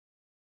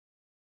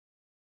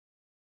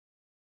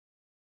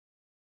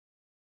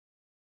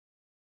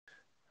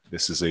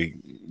This is a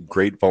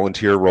great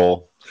volunteer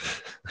role.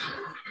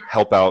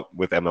 Help out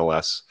with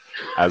MLS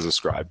as a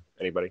scribe.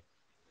 Anybody?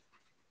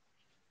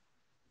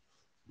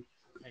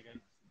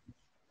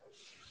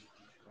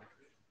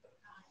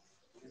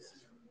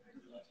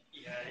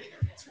 Yeah,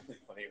 it's really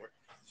funny.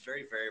 It's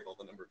very variable,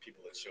 the number of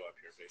people that show up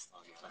here based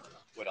on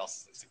what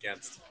else it's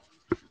against.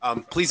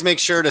 Please make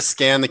sure to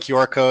scan the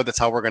QR code. That's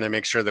how we're going to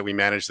make sure that we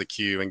manage the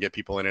queue and get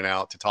people in and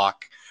out to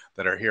talk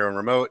that are here on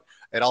remote.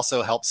 It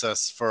also helps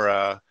us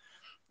for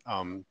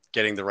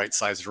getting the right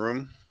sized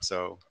room.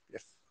 So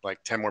if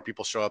like 10 more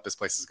people show up, this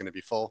place is going to be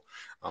full.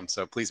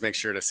 So please make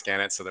sure to scan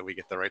it so that we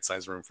get the right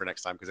size room for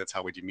next time, because that's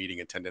how we do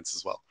meeting attendance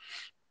as well.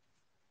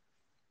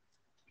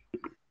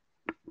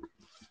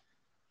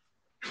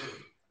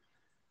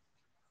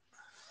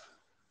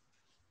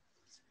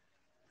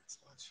 It's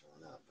not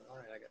showing up, but all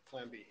right, I got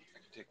plan B. I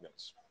can take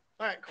notes.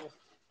 All right, cool.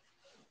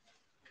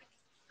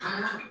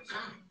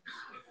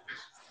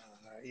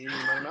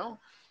 Anybody know?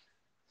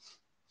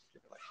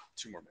 Give it like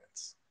 2 more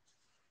minutes.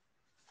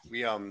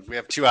 We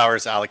have 2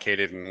 hours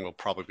allocated, and we'll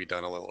probably be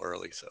done a little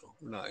early, so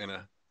we're not in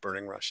a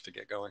burning rush to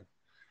get going.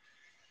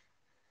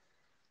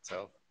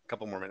 So a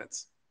couple more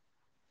minutes.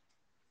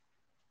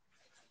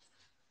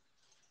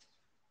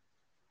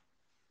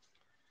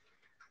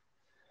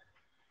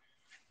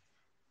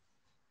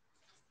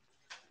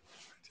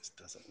 It just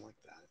doesn't like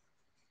that.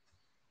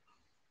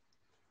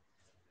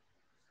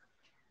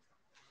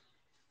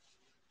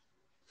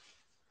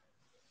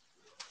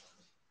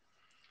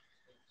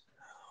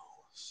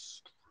 Oh,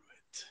 screw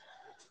it.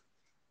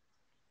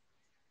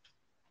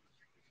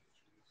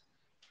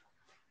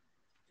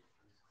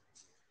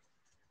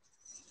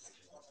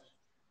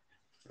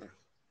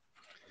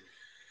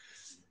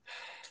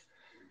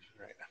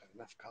 All right, I've had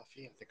enough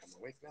coffee. I think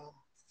I'm awake now.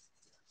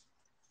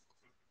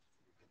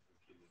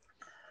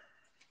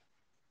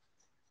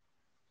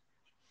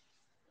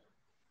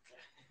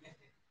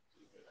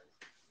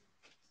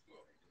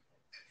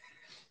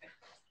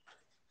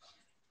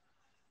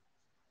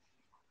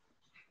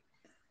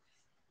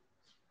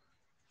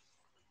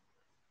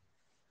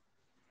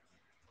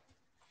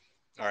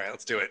 All right,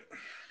 let's do it.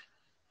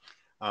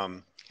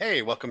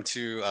 Hey, welcome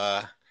to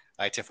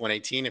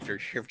IETF118. If you're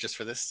here just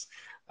for this,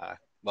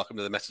 welcome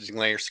to the messaging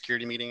layer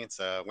security meeting. It's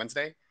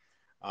Wednesday.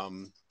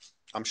 I'm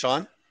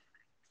Sean.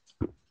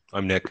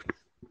 I'm Nick.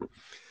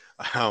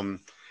 So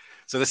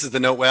this is the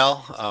note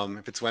well.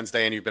 If it's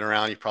Wednesday and you've been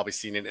around, you've probably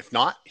seen it. If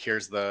not,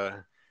 here's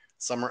the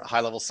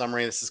high-level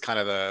summary. This is kind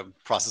of the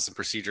process and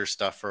procedure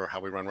stuff for how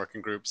we run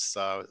working groups,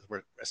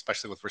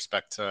 especially with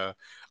respect to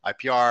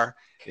IPR.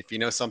 If you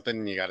know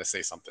something, you got to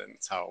say something.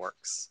 It's how it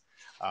works.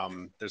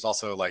 There's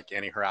also like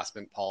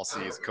anti-harassment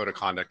policies, code of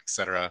conduct,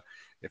 etc.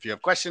 If you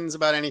have questions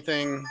about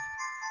anything,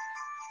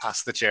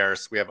 ask the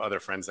chairs. We have other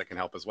friends that can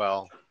help as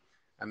well.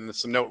 And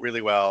there's some note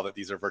really well that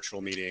these are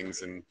virtual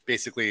meetings and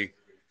basically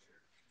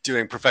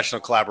doing professional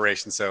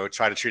collaboration. So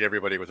try to treat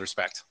everybody with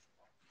respect.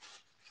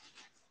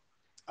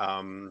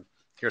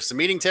 Here's some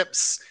meeting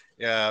tips.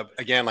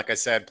 Again, like I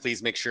said,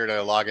 please make sure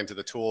to log into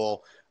the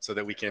tool so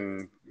that we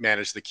can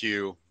manage the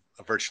queue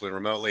virtually and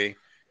remotely.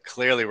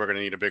 Clearly, we're going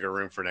to need a bigger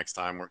room for next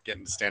time. We're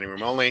getting to standing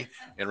room only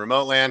in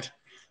remote land.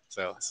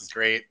 So this is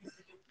great.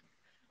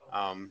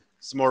 Some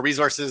more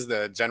resources,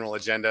 the general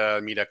agenda,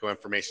 meet echo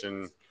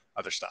information,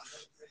 other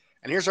stuff.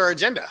 And here's our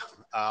agenda.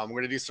 We're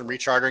going to do some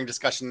rechartering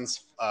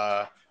discussions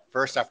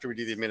first after we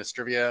do the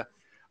administrivia.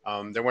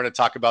 Then we're going to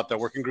talk about the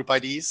working group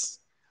IDs.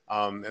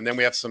 And then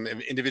we have some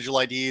individual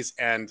IDs.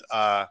 And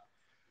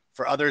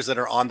for others that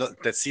are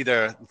that see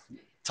the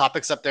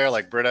topics up there,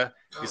 like Britta,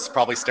 who's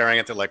probably staring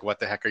at it like, what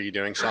the heck are you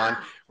doing, Sean?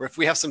 Or if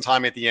we have some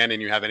time at the end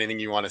and you have anything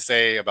you want to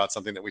say about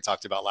something that we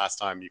talked about last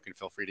time, you can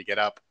feel free to get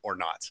up or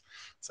not.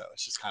 So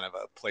it's just kind of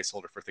a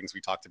placeholder for things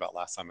we talked about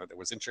last time that there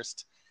was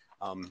interest.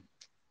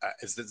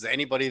 Is there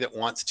anybody that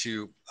wants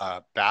to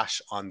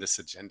bash on this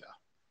agenda?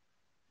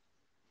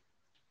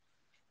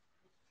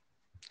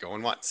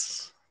 Going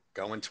once,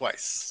 going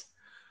twice,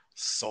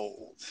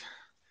 sold.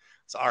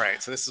 So, all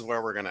right, so this is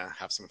where we're gonna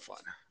have some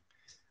fun.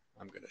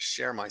 I'm gonna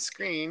share my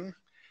screen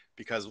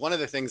because one of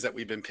the things that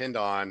we've been pinned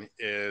on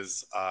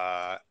is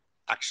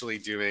actually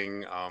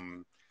doing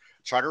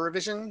charter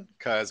revision,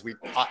 because we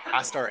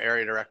asked our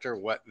area director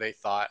what they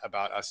thought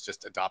about us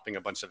just adopting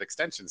a bunch of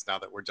extensions now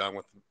that we're done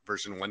with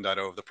version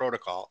 1.0 of the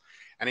protocol.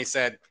 And he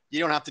said, you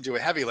don't have to do a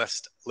heavy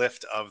lift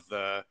of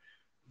the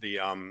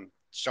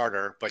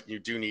charter, but you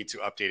do need to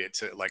update it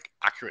to like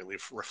accurately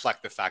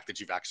reflect the fact that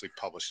you've actually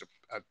published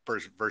a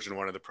version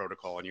 1 of the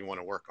protocol and you want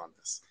to work on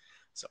this.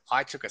 So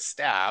I took a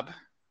stab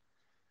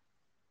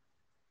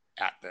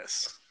at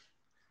this,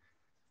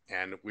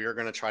 and we are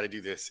going to try to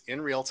do this in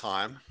real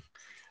time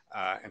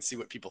and see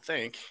what people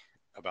think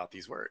about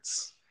these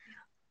words.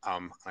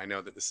 I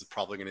know that this is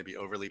probably going to be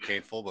overly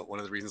painful, but one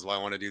of the reasons why I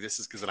want to do this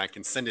is because then I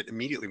can send it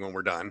immediately when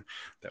we're done,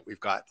 that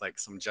we've got like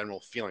some general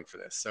feeling for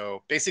this.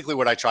 So basically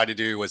what I tried to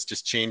do was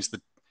just change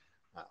the,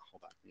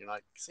 hold on, you're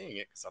not seeing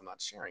it because I'm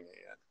not sharing it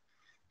yet.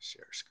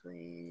 Share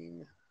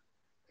screen,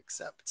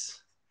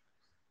 accept.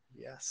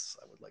 Yes,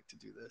 I would like to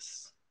do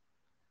this.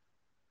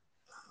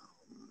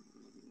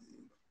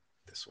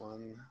 this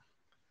one.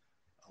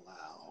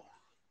 Allow.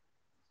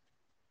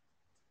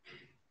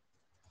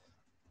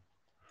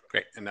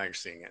 Great, and now you're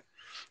seeing it.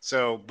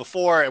 So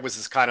before it was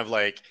this kind of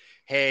like,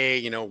 hey,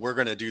 you know, we're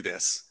going to do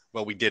this.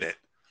 Well, we did it.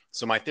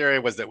 So my theory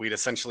was that we'd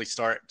essentially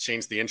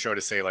change the intro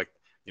to say like,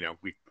 you know,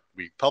 we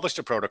published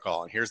a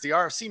protocol and here's the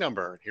RFC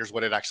number. Here's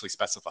what it actually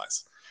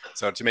specifies.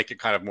 So to make it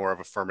kind of more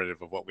of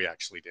affirmative of what we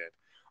actually did.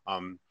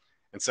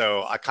 And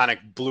so I kind of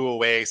blew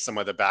away some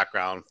of the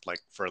background, like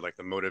for like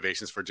the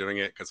motivations for doing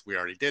it, because we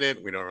already did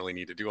it. We don't really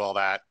need to do all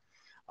that.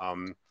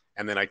 And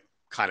then I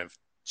kind of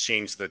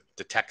changed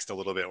the text a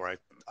little bit where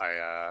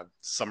I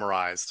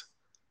summarized.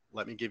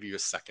 Let me give you a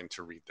second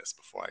to read this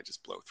before I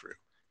just blow through.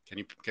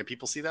 Can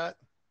people see that?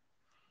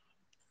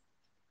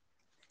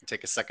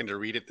 Take a second to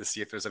read it to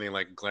see if there's any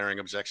like glaring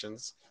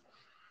objections.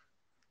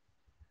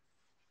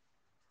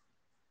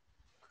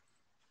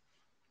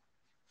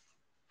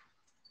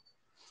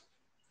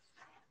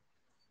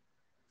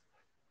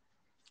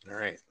 All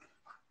right,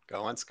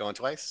 go once, going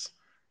twice.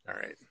 All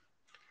right.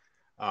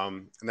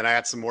 And then I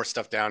had some more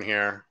stuff down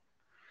here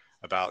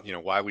about, you know,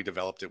 why we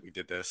developed it. We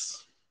did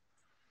this.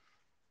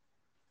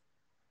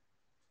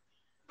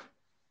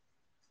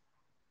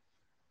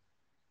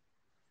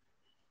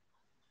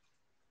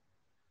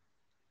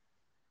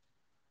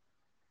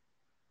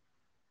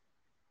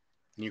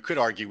 And you could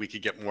argue we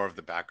could get more of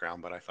the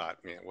background, but I thought,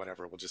 yeah,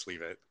 whatever, we'll just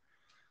leave it.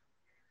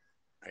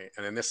 Right.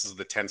 And then this is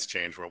the tense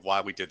change where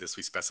why we did this,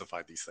 we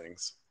specified these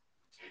things.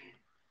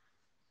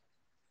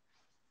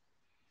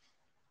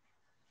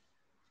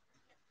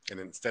 And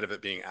instead of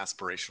it being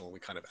aspirational, we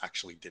kind of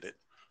actually did it,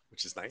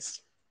 which is nice.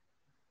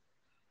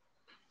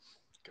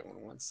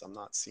 Going once, I'm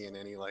not seeing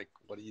any like,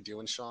 what are you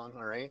doing, Sean?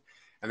 All right.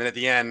 And then at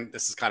the end,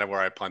 this is kind of where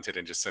I punted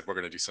and just said, we're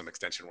going to do some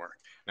extension work.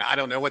 Now, I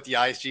don't know what the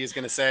ISG is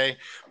going to say,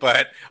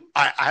 but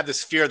I have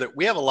this fear that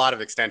we have a lot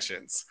of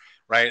extensions,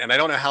 right? And I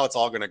don't know how it's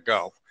all going to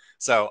go.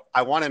 So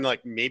I want to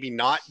like maybe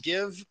not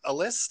give a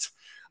list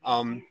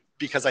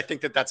because I think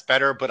that that's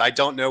better, but I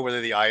don't know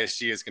whether the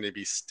ISG is going to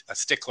be a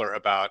stickler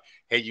about,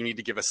 hey, you need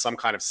to give us some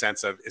kind of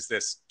sense of, is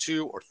this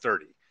 2 or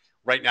 30?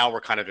 Right now, we're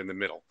kind of in the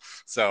middle.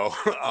 So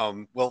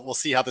we'll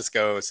see how this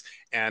goes.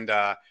 And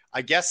I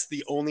guess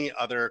the only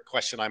other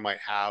question I might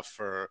have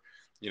for,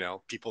 you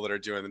know, people that are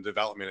doing the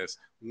development is,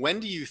 when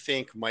do you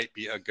think might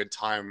be a good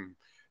time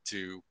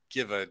to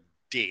give a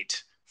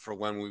date for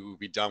when we will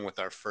be done with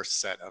our first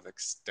set of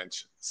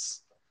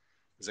extensions?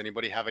 Does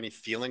anybody have any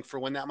feeling for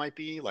when that might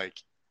be? Like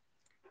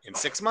in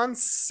 6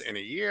 months, in a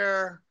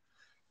year,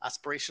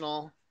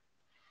 aspirational?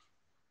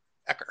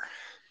 Ecker.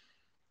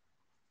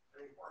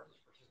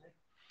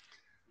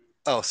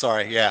 Oh,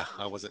 sorry. Yeah,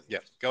 I wasn't. Yeah,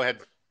 go ahead.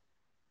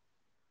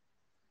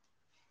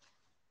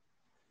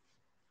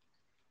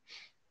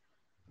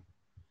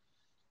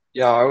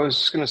 Yeah, I was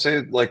just gonna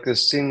say, like,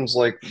 this seems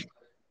like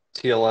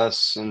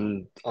TLS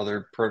and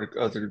other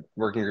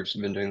working groups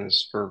have been doing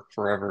this for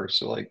forever.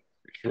 So, like,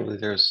 surely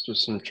there's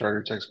just some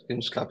charter text we can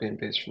just copy and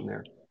paste from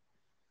there.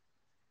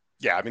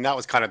 Yeah, I mean that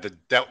was kind of the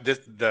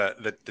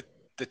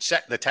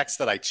text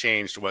that I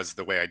changed was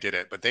the way I did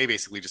it, but they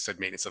basically just said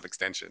maintenance of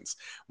extensions.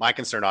 My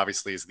concern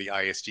obviously is the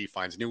ISG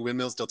finds new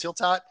windmills to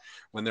tilt at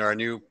when there are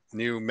new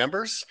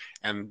members,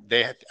 and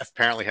they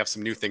apparently have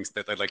some new things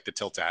that they'd like to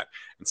tilt at,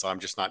 and so I'm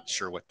just not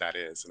sure what that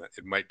is, and it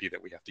might be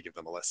that we have to give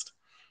them a list.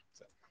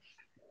 So.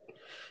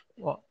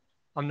 Well,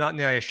 I'm not in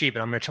the ISG,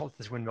 but I'm going to tilt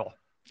this windmill.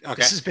 Okay.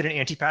 This has been an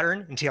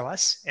anti-pattern in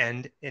TLS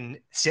and in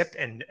SIP,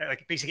 and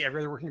like basically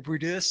every other working group we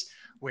do this,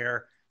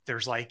 where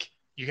there's like,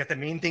 you get the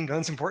main thing done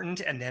that's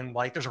important, and then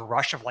like there's a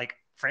rush of like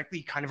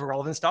frankly kind of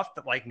irrelevant stuff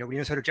that like nobody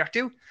knows how to object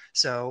to.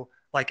 So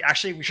like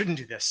actually we shouldn't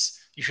do this.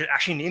 You should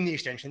actually name the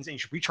extensions and you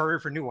should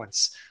recharter for new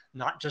ones,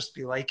 not just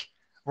be like,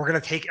 we're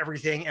going to take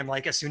everything and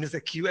like as soon as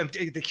the queue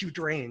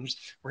drains,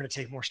 we're going to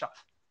take more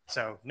stuff.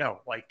 So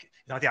no, like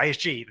not the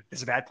ISG. This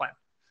is a bad plan.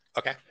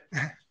 Okay.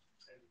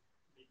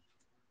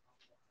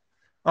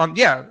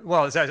 Yeah,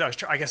 well,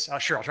 I guess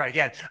sure, I'll try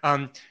again.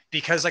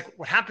 Because like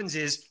what happens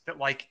is that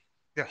like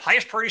the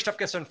highest priority stuff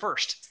gets done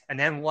first, and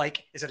then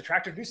like is an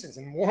attractive nuisance,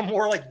 and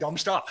more like dumb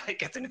stuff like,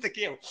 gets into the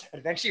queue,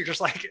 and eventually you're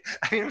just like,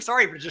 I mean, I'm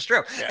sorry, but it's just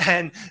true. Yeah.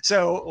 And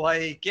so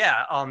like,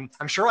 yeah, I'm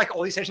sure like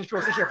all these extensions people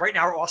are thinking of right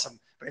now are awesome,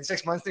 but in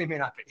 6 months they may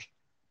not be.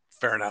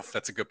 Fair enough.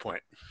 That's a good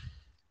point.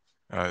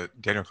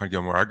 Daniel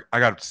Gilmore, I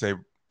got to say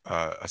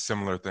a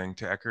similar thing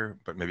to Ecker,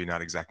 but maybe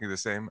not exactly the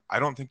same.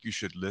 I don't think you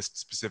should list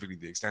specifically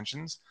the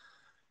extensions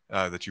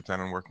that you plan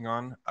on working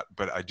on,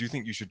 but I do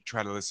think you should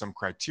try to list some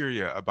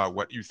criteria about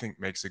what you think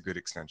makes a good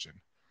extension.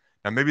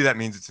 Now, maybe that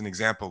means it's an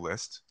example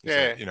list,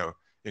 yeah. You know,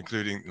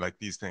 including like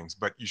these things,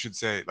 but you should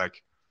say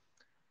like,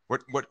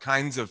 what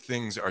kinds of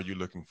things are you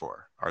looking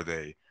for? Are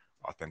they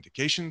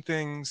authentication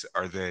things?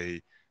 Are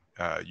they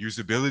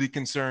usability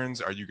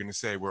concerns? Are you going to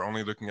say we're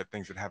only looking at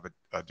things that have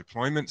a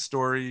deployment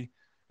story?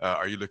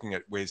 Are you looking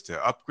at ways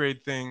to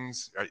upgrade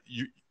things?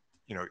 You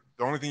know,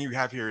 the only thing you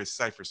have here is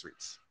cipher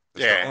suites.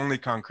 That's the only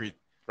concrete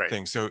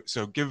thing. So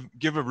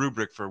give a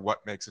rubric for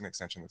what makes an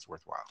extension that's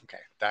worthwhile. Okay,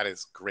 that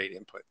is great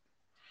input.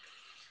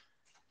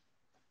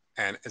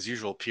 And as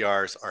usual,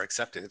 PRs are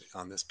accepted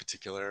on this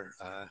particular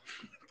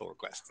pull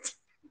request.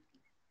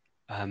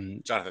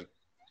 Jonathan.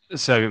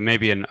 So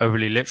maybe an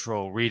overly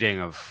literal reading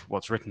of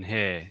what's written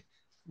here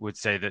would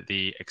say that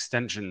the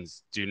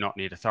extensions do not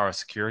need a thorough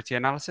security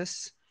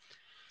analysis.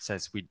 It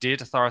says we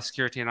did a thorough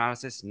security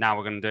analysis, now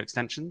we're going to do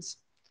extensions.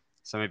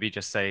 So maybe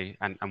just say,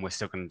 and we're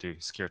still going to do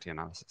security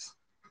analysis.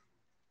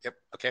 Yep,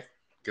 okay,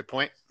 good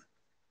point.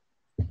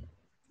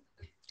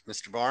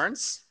 Mr.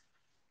 Barnes?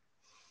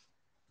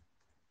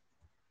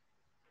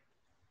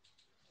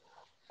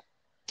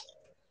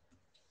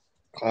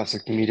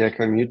 Classic media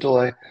commute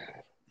delay.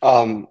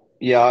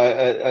 Yeah,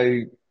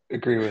 I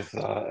agree with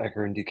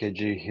Ecker and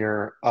DKG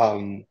here.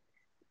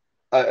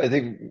 I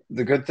think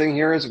the good thing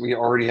here is we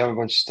already have a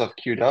bunch of stuff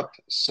queued up,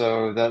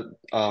 so that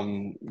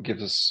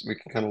gives us, we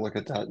can kind of look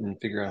at that and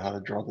figure out how to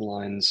draw the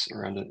lines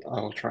around it.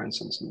 I'll try and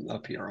send some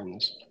PR on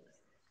this.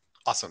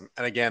 Awesome.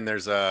 And again,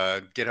 there's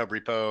a GitHub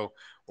repo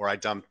where I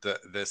dumped the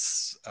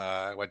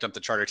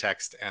charter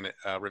text and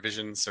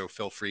revision. So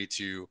feel free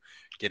to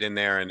get in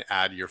there and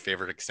add your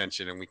favorite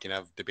extension, and we can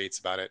have debates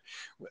about it.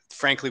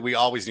 Frankly, we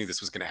always knew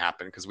this was going to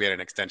happen because we had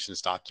an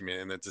extensions document,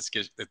 and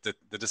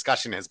the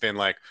discussion has been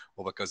like,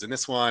 well, what goes in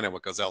this one and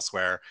what goes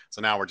elsewhere.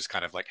 So now we're just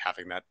kind of like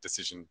having that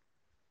decision,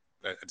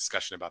 a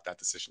discussion about that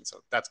decision.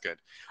 So that's good.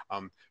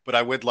 But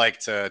I would like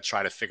to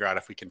try to figure out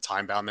if we can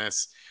time bound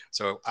this.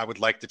 So I would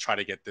like to try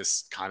to get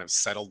this kind of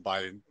settled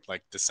by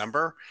like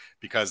December,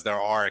 because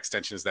there are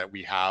extensions that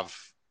we have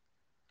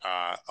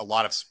a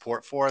lot of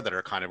support for that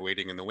are kind of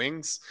waiting in the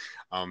wings.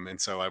 And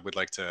so I would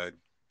like to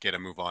get a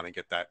move on and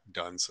get that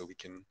done so we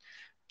can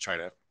try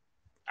to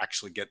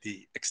actually get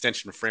the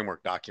extension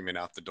framework document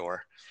out the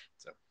door.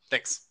 So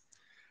thanks.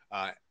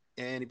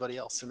 Anybody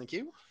else in the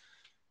queue?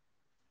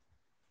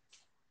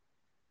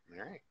 All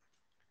right.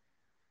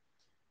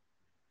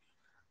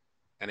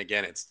 And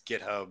again, it's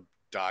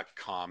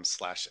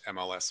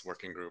github.com/MLS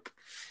working group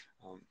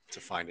to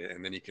find it.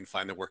 And then you can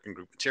find the working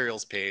group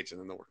materials page and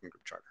then the working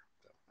group charter.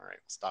 So, all right,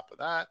 we'll stop with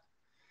that.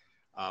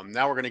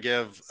 Now we're going to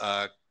give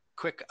a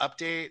quick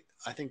update,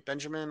 I think,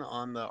 Benjamin,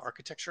 on the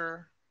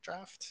architecture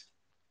draft.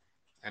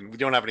 And we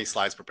don't have any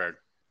slides prepared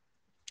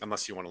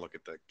unless you want to look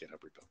at the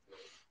GitHub repo.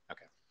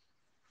 Okay.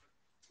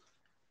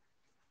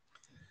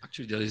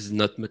 Actually, there is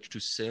not much to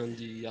say on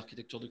the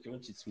architecture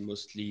document. It's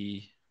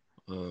mostly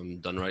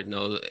done right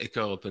now. Ecker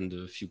opened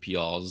a few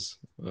PRs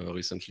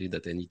recently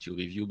that I need to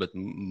review, but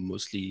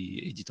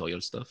mostly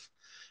editorial stuff.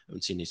 I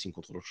haven't seen anything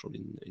controversial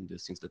in the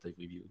things that I've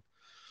reviewed.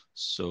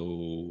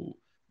 So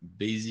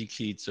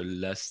basically, it's a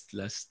last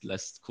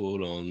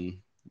call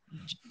on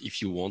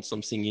if you want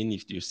something in,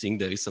 if you think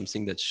there is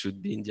something that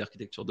should be in the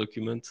architecture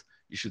document,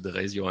 you should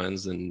raise your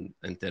hands and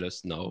tell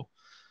us now.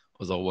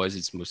 Otherwise,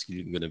 it's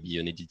mostly going to be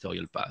an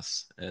editorial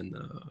pass, and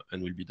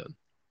we'll be done.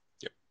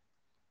 Yep.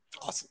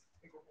 Awesome. I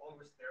think we're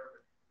almost there,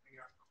 but maybe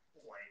not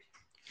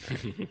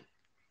quite.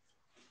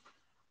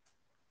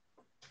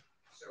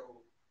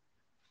 So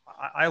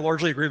I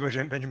largely agree with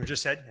what Benjamin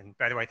just said. And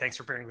by the way, thanks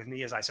for bearing with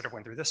me as I sort of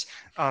went through this.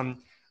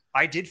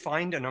 I did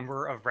find a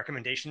number of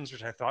recommendations,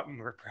 which I thought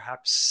were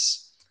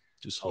perhaps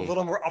a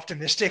little more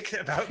optimistic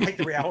about like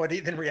the reality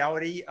than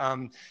reality.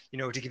 You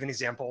know, to give an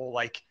example,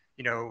 like,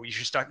 you know, you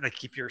should start like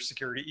keep your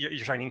security,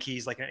 your signing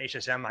keys like an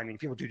HSM. I mean,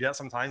 people do that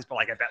sometimes, but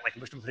like I bet like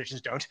most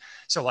implementations don't.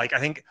 So like I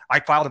think I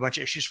filed a bunch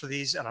of issues for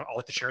these, and I'll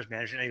let the chairs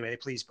manage it anyway,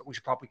 please. But we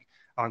should probably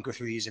go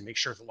through these and make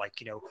sure that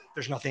like, you know,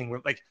 there's nothing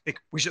like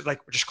we should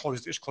like just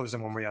close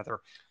them one way or the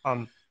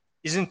other.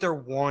 Isn't there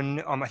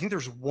one? I think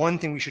there's one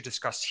thing we should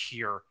discuss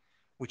here,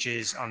 which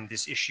is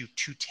this issue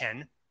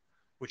 210,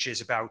 which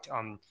is about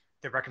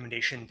the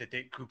recommendation that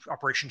the group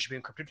operation should be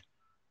encrypted.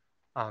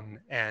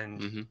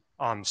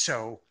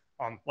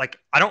 Like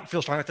I don't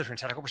feel strongly with this from a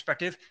technical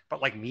perspective,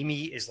 but like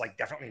Mimi is like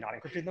definitely not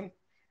encrypting them.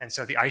 And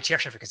so the IETF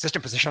should have a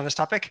consistent position on this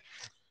topic.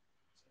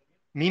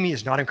 Mimi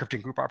is not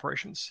encrypting group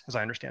operations, as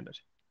I understand it.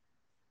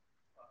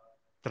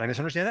 Did I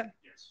misunderstand that?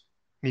 Yes.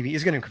 Mimi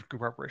is going to encrypt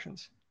group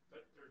operations.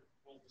 But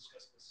we'll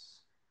discuss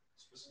this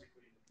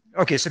specifically.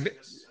 Okay, so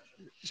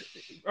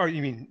oh,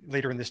 you mean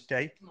later in this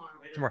day?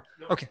 Tomorrow.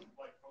 Okay.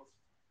 Like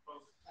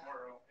both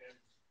tomorrow and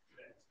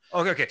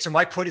today. Okay. So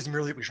my put is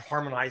merely that we should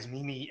harmonize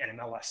Mimi and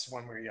MLS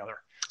one way or the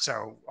other.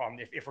 So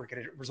if we're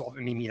going to resolve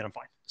Mimi, then I'm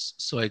fine.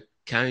 So I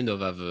kind of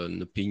have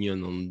an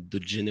opinion on the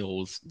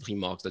general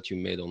remarks that you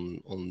made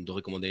on the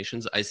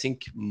recommendations. I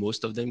think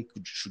most of them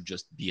should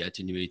just be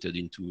attenuated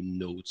into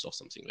notes or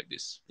something like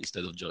this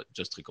instead of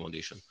just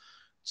recommendation.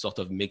 Sort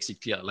of makes it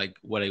clear. Like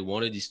what I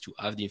wanted is to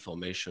have the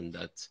information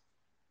that,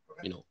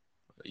 you know,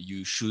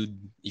 you should,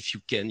 if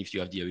you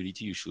have the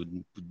ability, you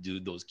should put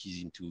those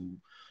keys into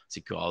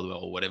secure hardware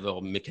or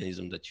whatever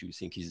mechanism that you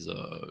think is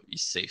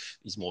safe,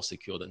 is more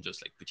secure than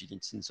just like put it in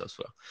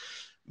software.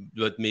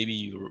 But maybe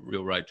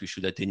you're right. We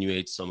should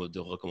attenuate some of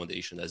the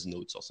recommendation as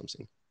notes or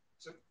something.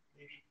 So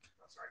maybe,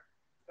 sorry.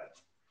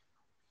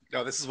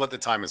 No, this is what the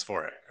time is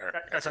for it.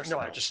 No,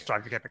 I just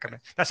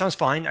that sounds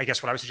fine. I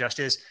guess what I would suggest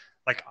is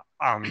like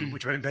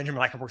which Benjamin and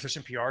I can work through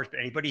some PRs,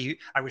 but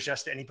I would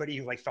suggest that anybody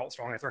who like felt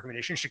strongly with the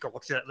recommendation should go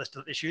look through that list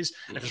of issues.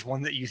 And if there's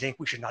one that you think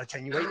we should not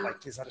attenuate, like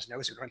please let us know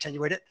so we don't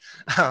attenuate it.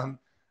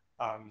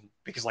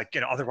 Because like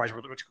otherwise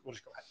we'll just go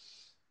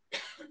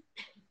ahead.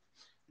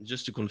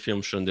 Just to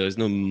confirm, Sean, there is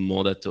no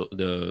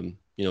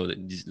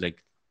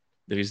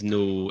there is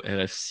no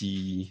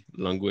RFC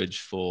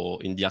language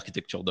in the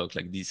architecture doc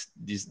like this.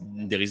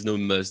 There is no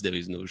must, there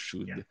is no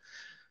should.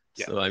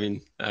 Yeah. So I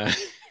mean,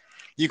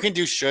 you can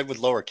do should with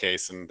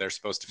lowercase, and they're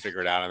supposed to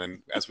figure it out. And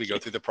then as we go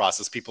through the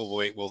process, people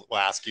will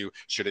ask you,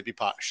 should it be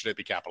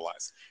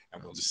capitalized?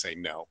 And we'll just say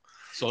no.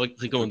 So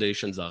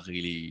recommendations are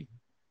really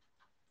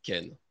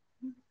can.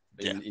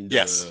 In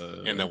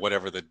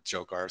whatever the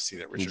joke RFC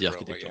that Richard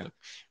wrote,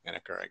 and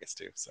Ecker, I guess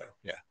too. So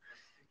yeah,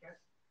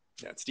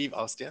 Steve.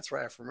 Oh, that's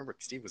right. I remember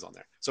Steve was on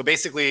there. So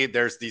basically,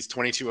 there's these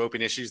 22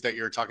 open issues that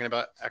you're talking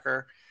about,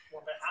 Ecker.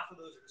 Well, but half of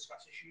those are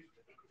discussed issues.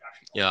 But we could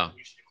actually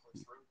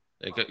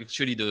like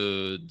actually,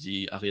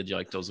 the area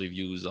directors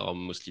reviews are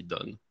mostly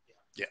done.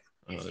 Yeah,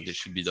 they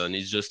should be done.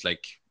 It's just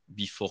like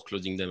before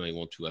closing them, I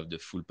want to have the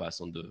full pass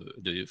on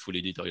the full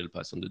editorial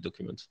pass on the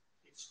document.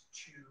 It's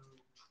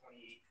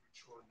 228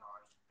 through 209,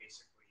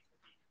 basically.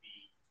 Need to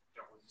be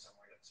doubled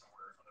somewhere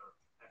other.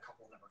 And a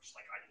couple of them are just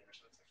like I didn't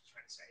understand what I was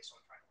trying to say, so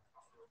I'm trying to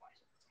revise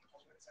it.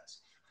 That's what it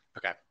says.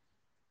 Okay.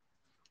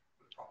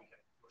 We'll probably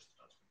get most of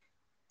those.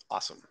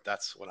 Awesome.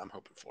 That's what I'm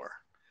hoping for.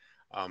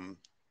 I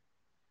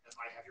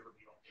have your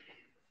review.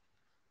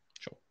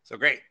 Sure. So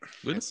great.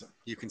 Good. So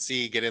you can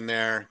see, get in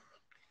there,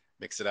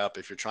 mix it up.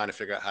 If you're trying to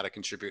figure out how to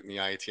contribute in the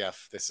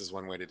IETF, this is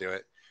one way to do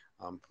it.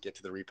 Get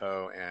to the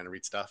repo and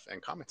read stuff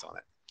and comment on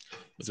it.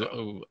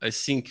 So I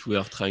think we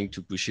are trying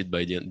to push it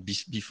by the end,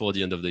 before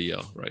the end of the year,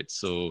 right?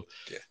 So,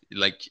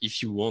 like,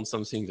 if you want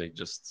something, like,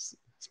 just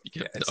speak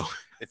up now.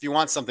 If you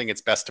want something,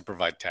 it's best to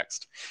provide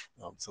text.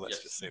 So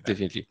let's just say that.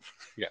 Definitely.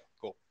 Yeah,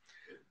 cool.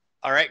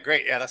 All right,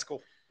 great. Yeah, that's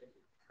cool.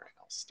 All right,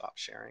 I'll stop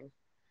sharing.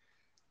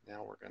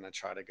 Now we're going to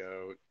try to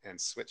go and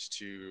switch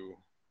to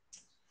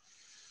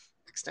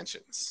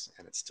extensions,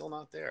 and it's still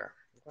not there.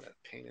 What a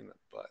pain in the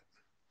butt.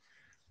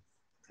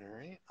 All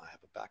right, I have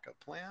a backup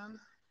plan.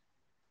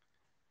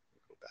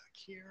 We'll go back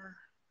here.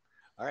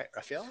 All right,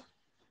 Raphael.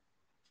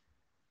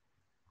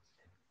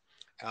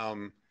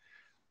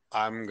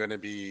 I'm going to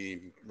be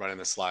running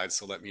the slides,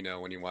 so let me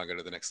know when you want to go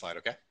to the next slide,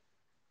 okay?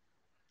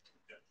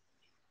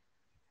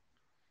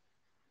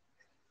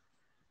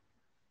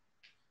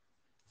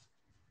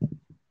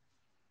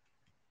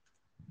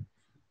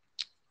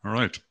 All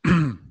right.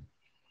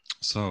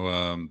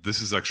 So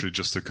this is actually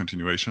just a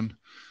continuation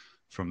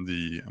from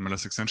the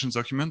MLS extensions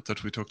document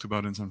that we talked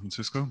about in San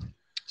Francisco.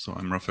 So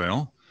I'm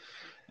Raphael.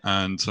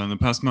 And so in the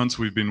past months,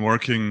 we've been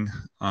working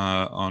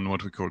on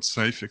what we call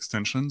safe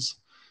extensions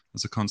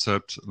as a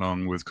concept,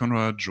 along with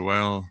Conrad,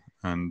 Joel,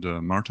 and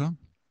Marta.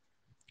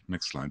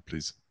 Next slide,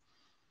 please.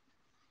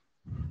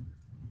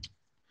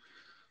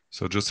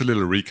 So just a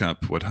little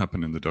recap what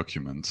happened in the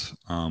document.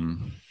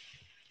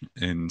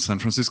 In San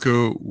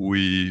Francisco,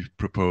 we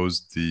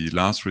proposed the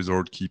last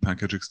resort key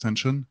package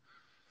extension.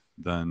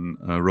 Then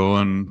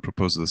Rowan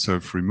proposed the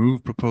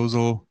self-remove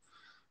proposal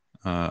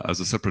as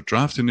a separate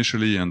draft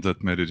initially, and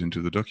that made it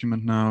into the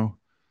document now.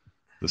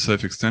 The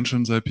safe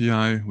extensions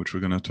API, which we're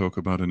going to talk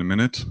about in a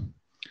minute.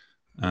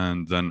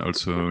 And then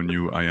also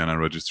new IANA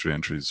registry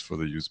entries for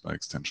the use by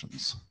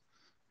extensions.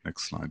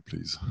 Next slide,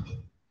 please.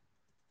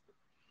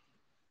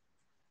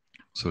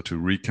 So to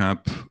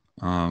recap,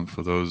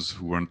 for those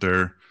who weren't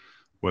there,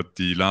 what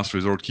the last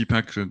resort key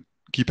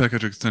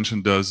package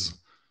extension does,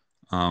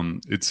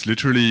 it's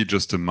literally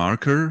just a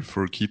marker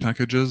for key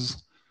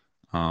packages.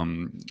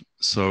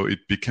 So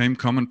it became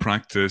common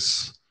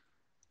practice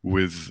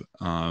with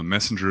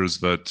messengers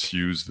that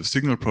use the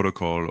Signal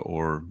protocol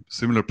or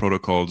similar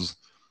protocols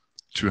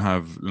to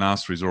have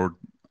last resort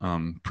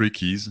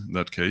pre-keys in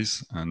that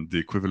case, and the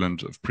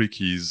equivalent of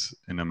pre-keys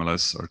in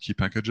MLS are key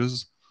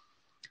packages.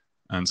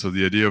 And so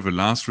the idea of a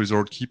last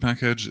resort key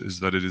package is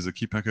that it is a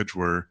key package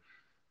where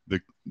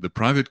the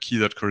private key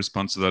that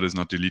corresponds to that is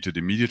not deleted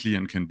immediately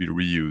and can be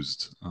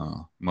reused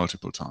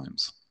multiple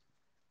times,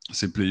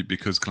 simply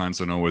because clients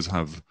don't always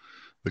have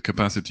the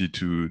capacity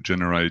to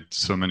generate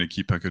so many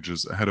key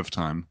packages ahead of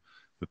time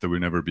that they will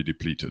never be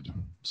depleted.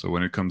 So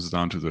when it comes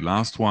down to the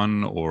last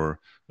one or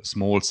a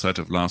small set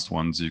of last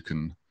ones, you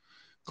can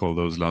call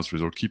those last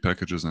resort key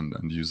packages and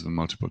use them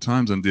multiple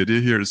times. And the idea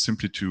here is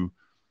simply to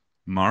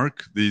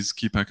mark these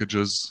key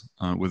packages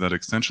with that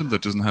extension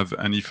that doesn't have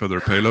any further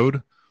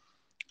payload.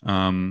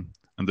 And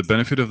the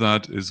benefit of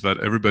that is that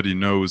everybody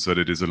knows that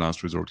it is a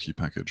last resort key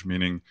package,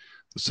 meaning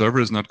the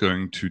server is not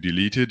going to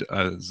delete it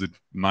as it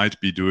might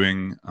be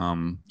doing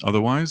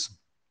otherwise,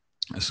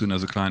 as soon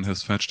as a client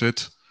has fetched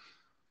it.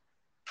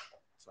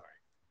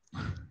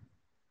 Sorry.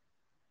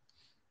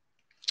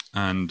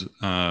 And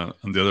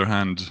on the other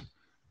hand,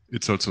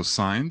 it's also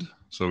signed,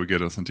 so we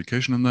get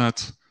authentication on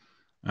that.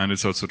 And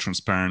it's also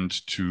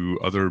transparent to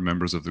other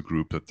members of the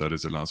group that that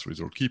is a last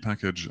resort key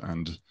package.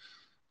 And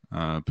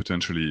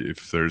potentially,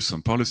 if there's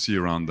some policy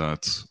around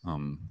that,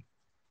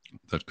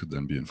 that could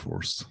then be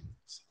enforced.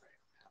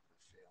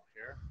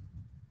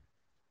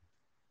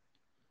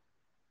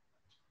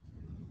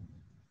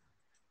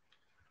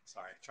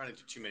 trying to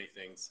do too many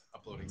things,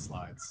 uploading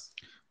slides.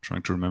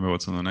 Trying to remember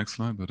what's on the next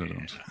slide, but I don't.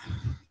 That's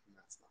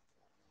not the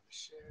one I want to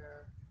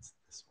share. It's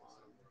this one.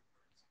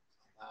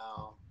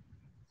 Allow.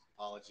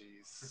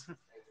 Apologies.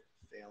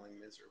 Failing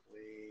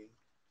miserably.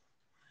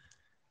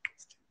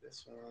 Let's do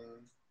this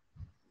one.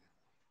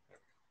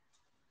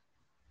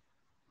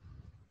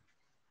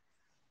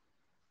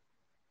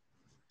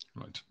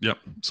 Right. Yeah.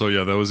 So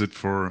yeah, that was it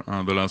for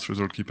the last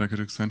resort key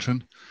package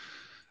extension.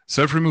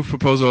 Self-remove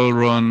proposal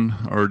run,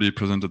 already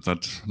presented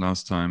that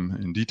last time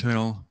in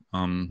detail.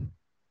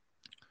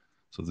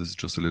 So this is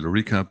just a little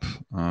recap.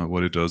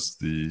 What it does,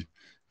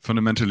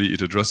 fundamentally,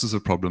 it addresses a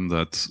problem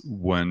that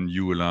when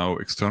you allow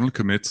external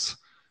commits,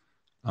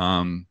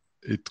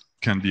 it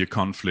can be a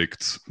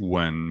conflict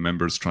when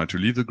members try to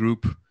leave the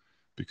group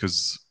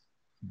because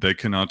they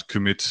cannot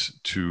commit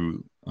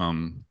to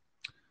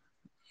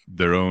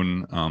their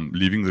own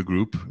leaving the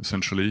group,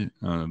 essentially.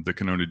 They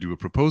can only do a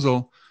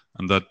proposal,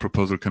 and that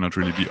proposal cannot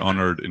really be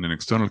honored in an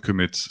external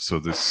commit. So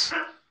this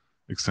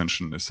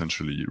extension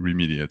essentially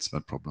remediates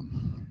that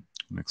problem.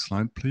 Next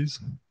slide, please.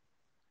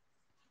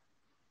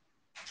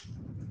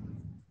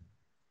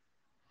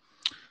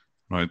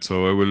 Right,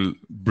 so I will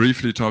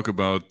briefly talk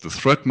about the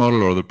threat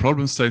model or the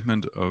problem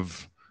statement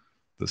of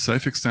the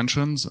safe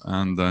extensions,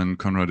 and then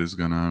Konrad is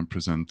gonna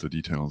present the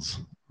details.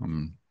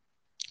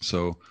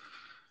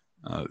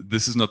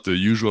 This is not the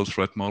usual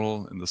threat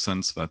model in the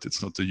sense that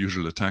it's not the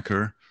usual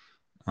attacker,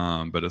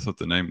 but I thought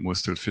the name was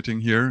still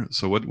fitting here.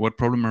 So what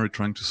problem are we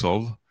trying to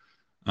solve?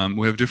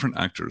 We have different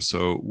actors.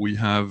 So we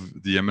have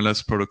the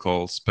MLS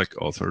protocol spec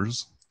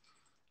authors,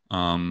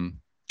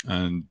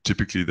 and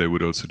typically they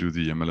would also do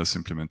the MLS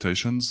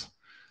implementations.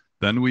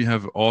 Then we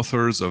have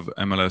authors of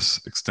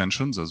MLS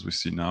extensions, as we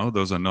see now.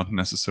 Those are not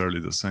necessarily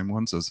the same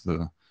ones as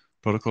the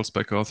protocol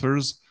spec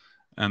authors.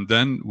 And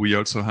then we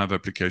also have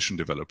application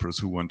developers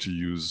who want to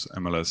use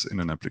MLS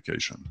in an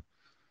application.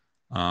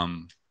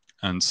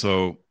 And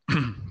so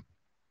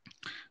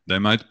they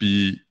might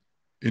be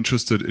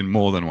interested in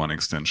more than one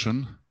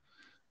extension.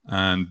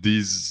 And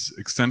these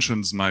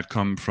extensions might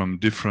come from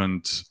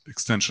different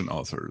extension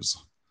authors.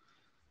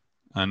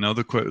 And now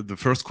the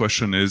first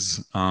question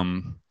is,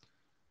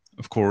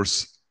 of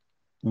course,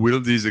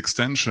 will these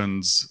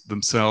extensions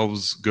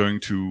themselves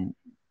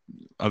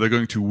are they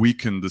going to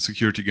weaken the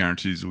security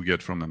guarantees we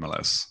get from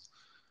MLS?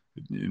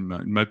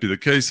 It might be the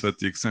case that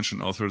the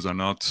extension authors are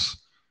not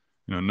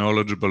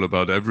knowledgeable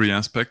about every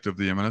aspect of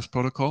the MLS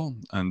protocol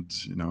and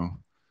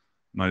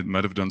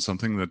might have done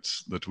something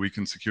that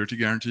weakens security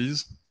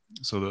guarantees.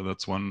 So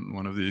that's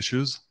one of the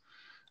issues.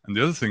 And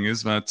the other thing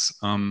is that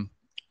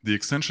the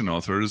extension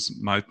authors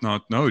might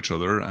not know each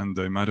other, and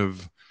they might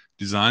have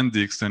designed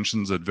the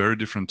extensions at very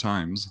different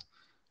times.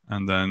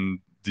 And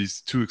then these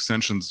two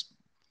extensions,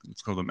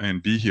 let's call them A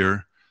and B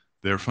here,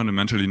 they're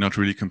fundamentally not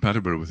really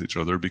compatible with each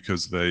other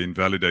because they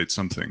invalidate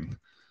something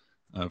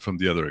from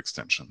the other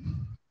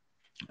extension.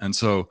 And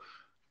so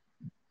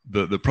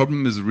the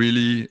problem is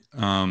really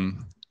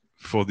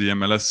for the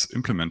MLS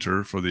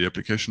implementer, for the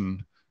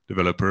application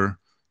developer,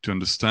 to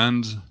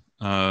understand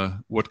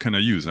what can I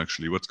use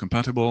actually, what's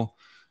compatible,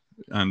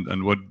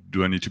 and what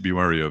do I need to be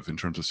wary of in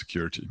terms of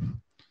security.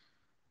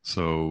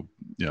 So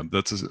yeah,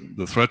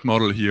 the threat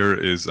model here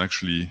is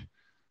actually,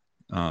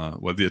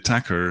 the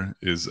attacker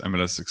is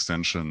MLS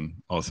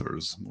extension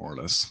authors, more or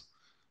less,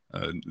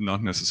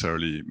 not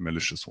necessarily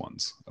malicious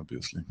ones,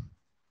 obviously.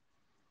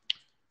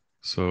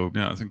 So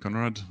yeah, I think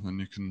Konrad, then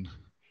you can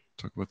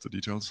talk about the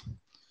details.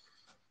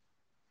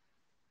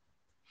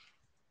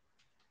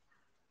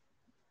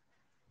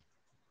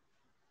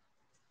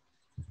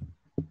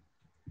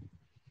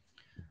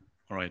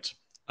 All right.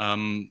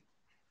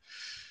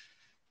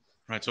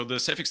 Right, so the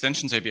Safe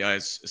Extensions API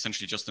is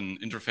essentially just an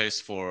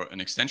interface for an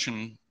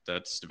extension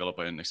that's developed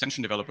by an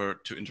extension developer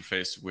to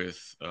interface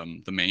with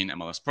the main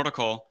MLS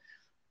protocol.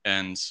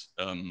 And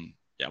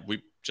yeah,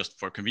 we just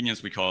for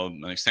convenience, we call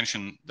an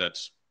extension that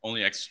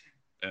only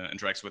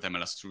interacts with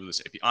MLS through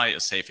this API a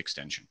safe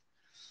extension.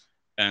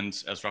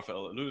 And as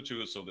Raphael alluded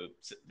to, so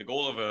the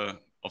goal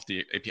of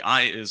the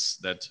API is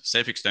that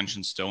safe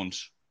extensions don't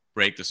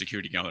break the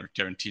security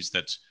guarantees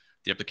that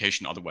the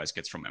application otherwise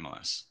gets from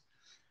MLS.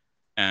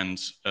 And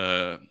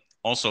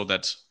also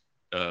that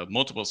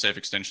multiple safe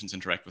extensions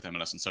interact with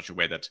MLS in such a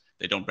way that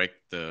they don't break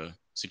the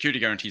security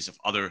guarantees of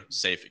other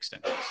safe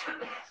extensions.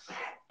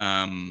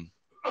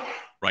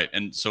 Right,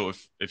 and so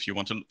if you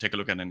want to take a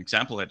look at an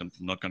example, I'm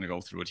not going to go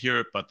through it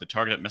here, but the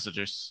targeted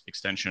messages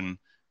extension,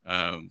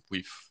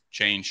 we've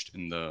changed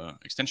in the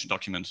extension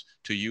document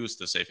to use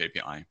the Safe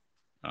API.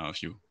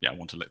 If you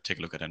want to take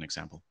a look at an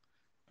example.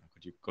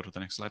 Could you go to the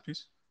next slide,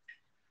 please?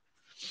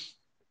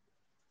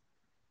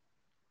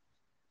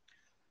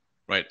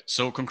 Right,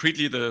 so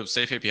concretely, the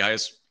Safe API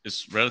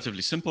is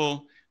relatively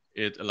simple.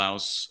 It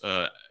allows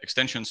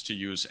extensions to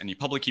use any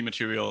public key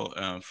material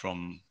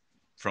from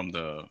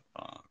the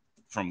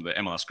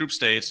MLS group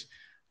state.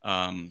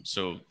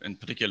 So in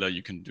particular,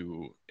 you can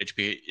do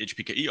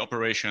HPKE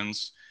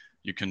operations.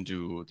 The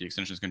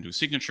extensions can do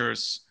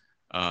signatures.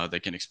 They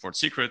can export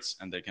secrets,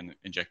 and they can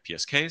inject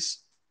PSKs.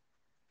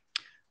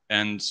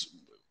 And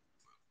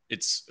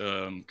it's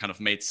kind of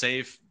made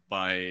safe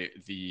by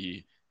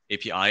the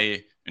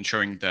API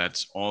ensuring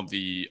that all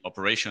the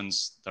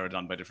operations that are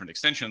done by different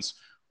extensions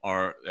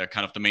are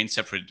kind of domain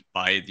separated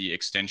by the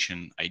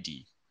extension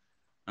ID.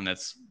 And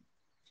that's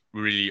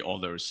really all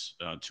there is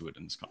to it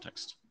in this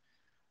context.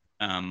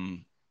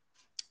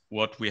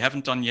 What we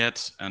haven't done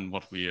yet and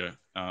what we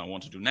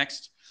want to do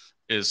next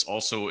is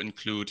also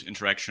include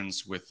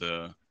interactions with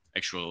the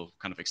actual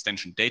kind of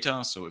extension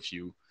data. So if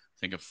you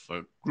think of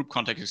a group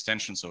context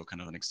extension, so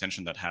kind of an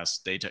extension that has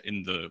data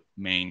in the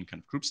main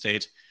kind of group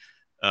state,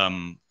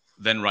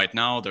 then right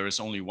now there is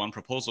only one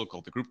proposal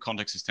called the group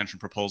context extension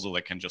proposal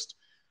that can just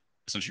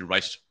essentially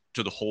write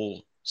to the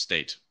whole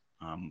state,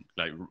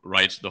 like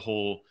write the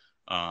whole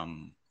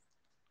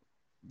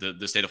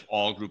the state of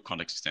all group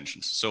context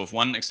extensions. So if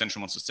one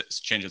extension wants to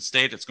change its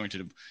state, it's going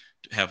to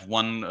have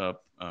one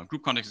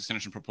group context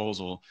extension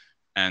proposal,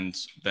 and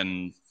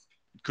then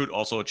it could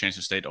also change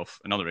the state of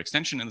another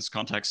extension in this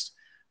context.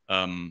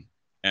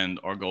 And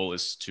our goal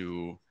is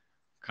to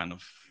kind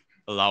of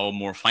allow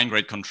more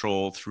fine-grained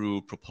control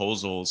through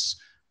proposals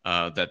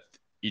that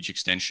each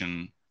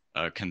extension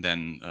can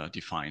then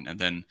define. And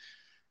then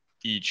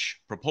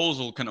each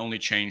proposal can only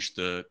change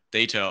the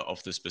data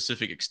of the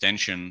specific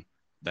extension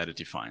that it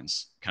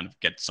defines, kind of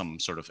get some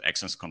sort of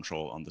access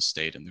control on the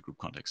state in the group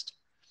context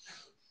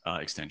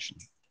extension.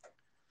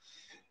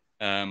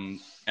 And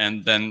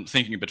then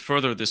thinking a bit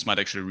further, this might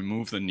actually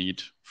remove the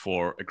need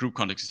for a group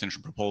context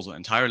extension proposal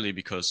entirely,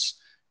 because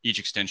each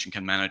extension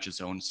can manage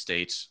its own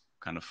state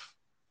kind of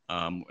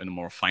in a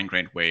more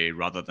fine-grained way,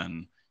 rather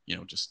than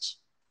just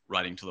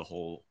writing to the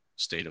whole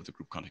state of the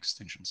group context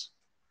extensions.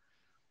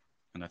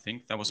 And I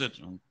think that was it.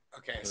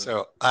 Okay,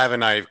 so I have a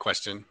naive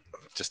question,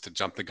 just to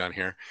jump the gun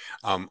here.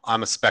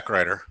 I'm a spec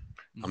writer.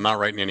 I'm not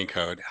writing any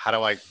code. How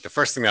do the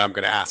first thing that I'm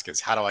going to ask is,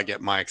 how do I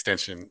get my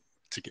extension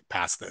to get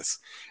past this?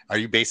 Are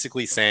you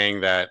basically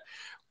saying that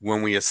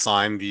when we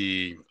assign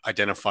the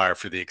identifier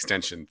for the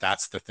extension,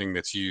 that's the thing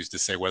that's used to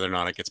say whether or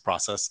not it gets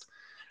processed,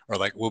 or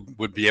like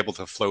would be able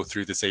to flow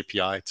through this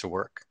API to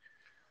work?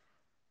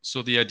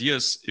 So the idea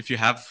is, if you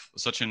have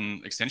such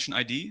an extension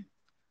ID,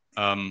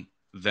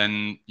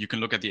 then you can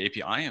look at the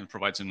API, and it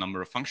provides a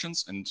number of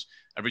functions, and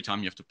every time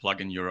you have to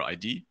plug in your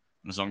ID,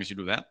 and as long as you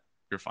do that,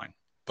 you're fine.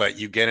 But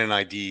you get an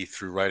ID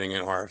through writing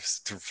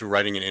through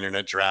writing an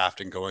internet draft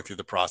and going through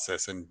the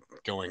process and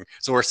going.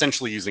 So we're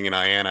essentially using an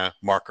IANA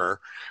marker,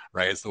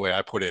 right? Is the way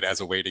I put it, as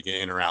a way to get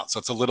in or out. So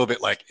it's a little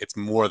bit like, it's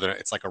more than,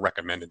 it's like a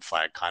recommended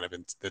flag kind of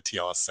in the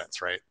TLS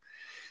sense, right?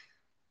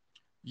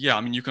 Yeah,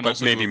 I mean, you can but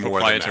also maybe do a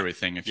proprietary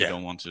thing if you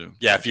don't want to.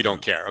 Yeah, if you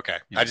don't care. Okay.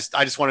 Yeah.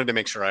 I just wanted to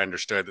make sure I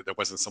understood that there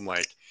wasn't some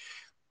like,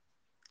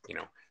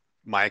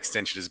 my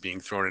extension is being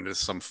thrown into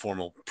some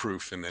formal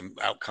proof and then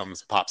out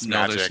comes Pop's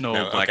magic. There's no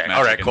black okay. magic.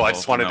 All right, cool. I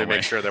just wanted to way.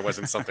 make sure there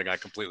wasn't something I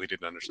completely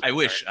didn't understand. I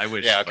wish.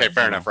 Yeah, okay,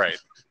 fair enough, right.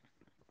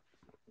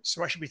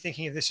 So I should be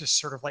thinking of this as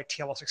sort of like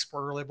TLS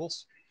Explorer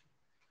labels,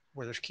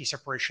 where there's key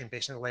separation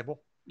based on the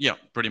label? Yeah,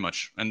 pretty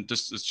much. And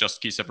this is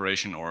just key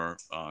separation or,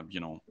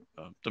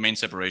 domain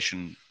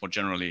separation, or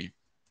generally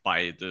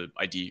by the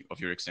ID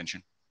of your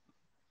extension.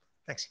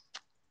 Thanks.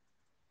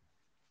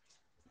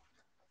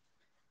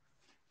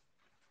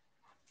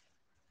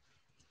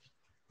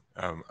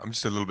 I'm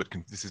just a little bit,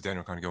 this is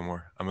Daniel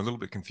Kahn-Gilmore. I'm a little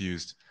bit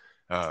confused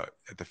at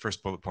the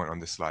first bullet point on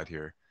this slide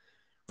here,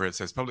 where it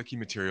says public key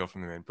material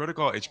from the main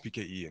protocol,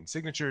 HPKE and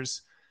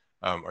signatures.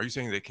 Are you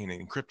saying they can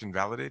encrypt and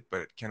validate,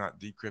 but it cannot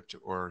decrypt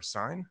or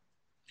sign?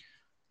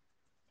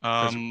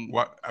 I'm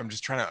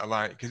just trying to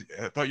align, because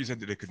I thought you said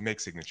that it could make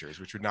signatures,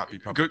 which would not be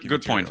public key Good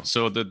material. point.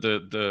 So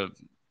the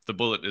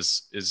bullet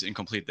is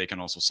incomplete. They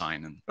can also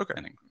sign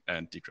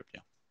and decrypt.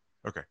 Yeah.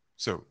 Okay.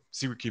 So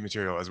secret key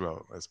material as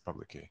well as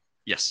public key.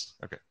 Yes.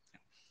 Okay.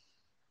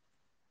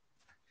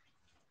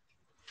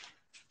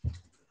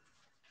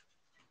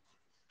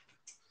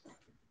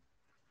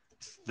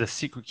 The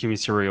secret key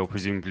material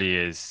presumably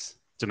is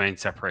domain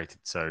separated,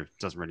 so it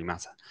doesn't really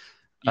matter.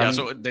 Yeah,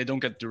 so they don't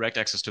get direct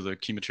access to the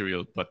key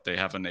material, but they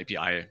have an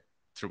API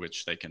through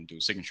which they can do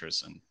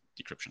signatures and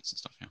decryptions and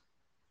stuff. Yeah.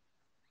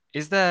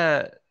 Is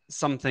there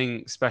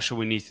something special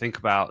we need to think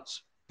about,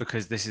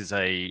 because this is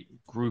a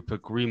group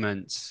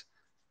agreement,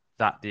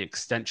 that the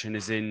extension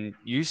is in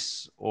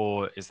use,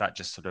 or is that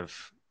just sort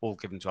of all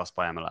given to us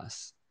by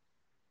MLS?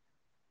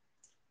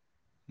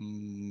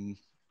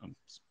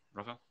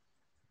 Rafa?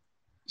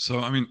 So,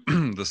 I mean,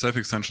 the safe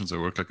extensions, they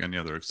work like any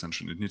other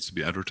extension. It needs to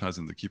be advertised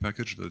in the key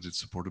package that it's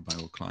supported by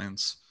all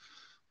clients.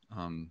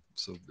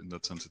 So in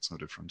that sense, it's no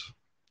different.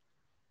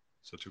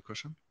 Is that your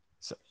question?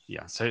 So,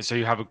 yeah, so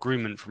you have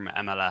agreement from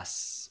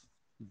MLS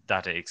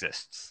that it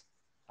exists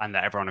and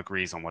that everyone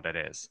agrees on what it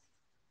is.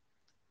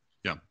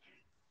 Yeah,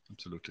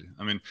 absolutely.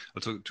 I mean,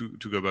 also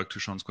to go back to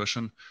Sean's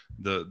question,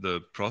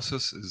 the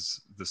process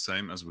is the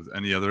same as with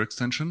any other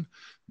extension.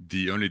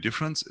 The only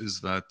difference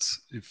is that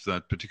if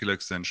that particular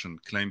extension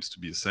claims to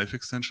be a safe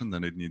extension,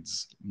 then it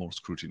needs more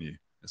scrutiny,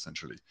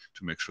 essentially,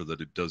 to make sure that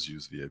it does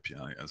use the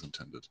API as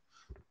intended.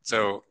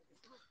 So,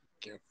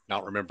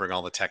 not remembering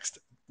all the text,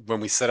 when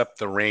we set up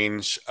the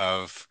range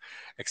of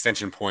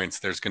extension points,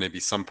 there's going to be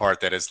some part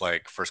that is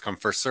like first come,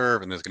 first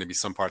serve, and there's going to be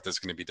some part that's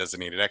going to be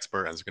designated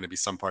expert, and there's going to be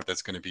some part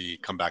that's going to be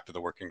come back to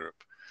the working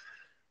group,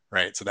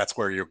 right? So that's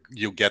where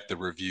you'll get the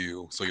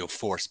review, so you'll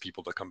force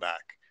people to come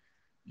back.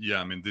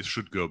 Yeah, I mean, this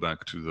should go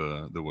back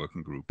to the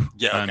working group.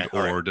 Yeah, okay,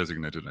 and or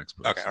designated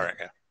experts. Okay, all right,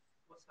 yeah.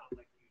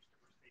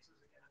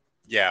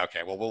 Yeah,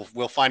 okay. Well,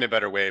 we'll find a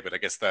better way, but I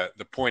guess the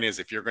point is,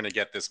 if you're going to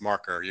get this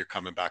marker, you're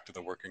coming back to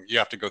the working. You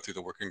have to go through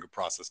the working group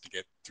process to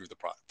get through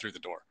the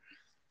door.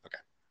 Okay.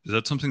 Is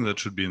that something that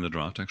should be in the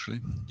draft, actually?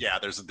 Yeah,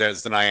 there's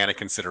an IANA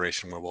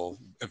consideration where we'll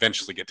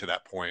eventually get to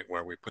that point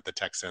where we put the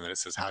text in and it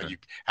says how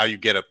you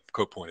get a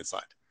code point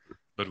assigned.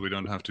 But we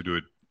don't have to do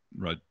it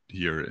right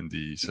here in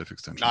the safe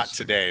extensions. Not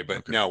today, but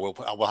okay. No,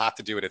 we'll have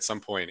to do it at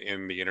some point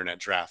in the internet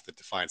draft that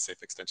defines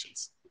safe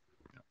extensions.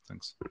 Yeah,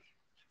 thanks.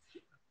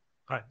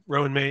 Hi,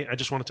 Rowan May. I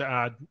just wanted to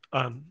add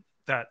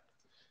that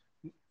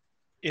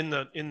in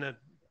the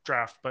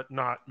draft, but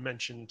not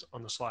mentioned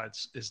on the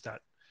slides, is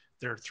that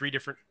there are 3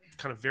 different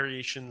kind of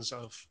variations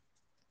of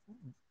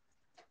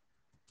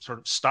sort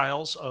of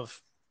styles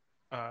of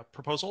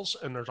proposals,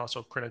 and there's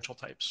also credential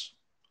types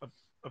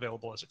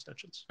available as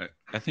extensions.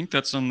 I think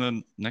that's on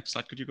the next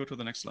slide. Could you go to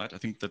the next slide? I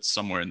think that's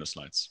somewhere in the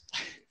slides.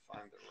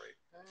 Find the right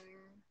thing.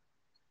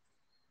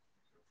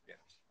 Yeah.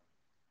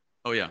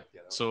 Oh yeah.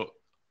 So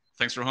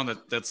thanks, Rohan.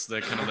 That's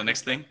the kind of the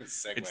next thing.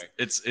 Segue.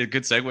 It's a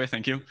good segue.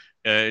 Thank you.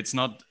 It's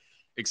not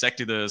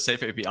exactly the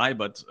safe API,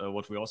 but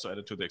what we also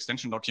added to the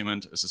extension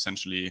document is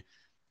essentially.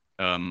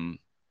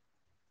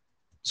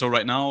 So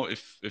right now,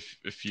 if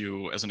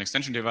you, as an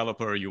extension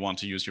developer, you want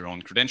to use your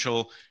own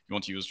credential, you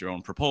want to use your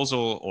own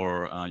proposal,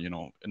 or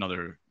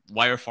another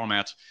wire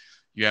format,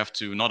 you have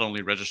to not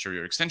only register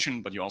your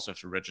extension, but you also have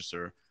to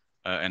register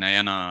an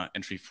IANA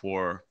entry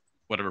for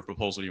whatever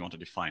proposal you want to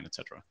define,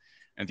 etc.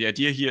 And the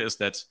idea here is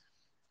that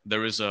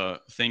there is a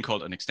thing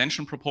called an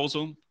extension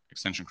proposal,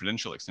 extension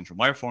credential, extension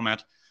wire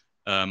format,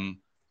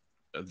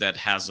 that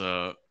has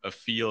a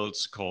field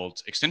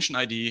called extension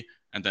ID,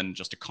 and then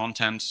just a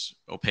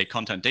opaque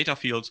content data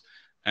field.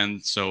 And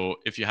so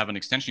if you have an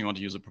extension, you want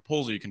to use a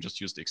proposal, you can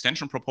just use the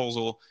extension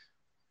proposal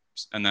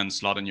and then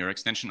slot in your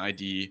extension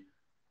ID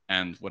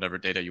and whatever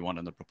data you want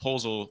in the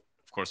proposal.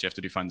 Of course, you have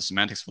to define the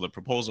semantics for the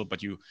proposal,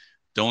 but you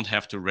don't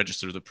have to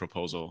register the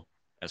proposal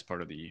as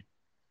part of the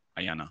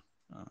IANA.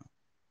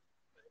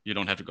 You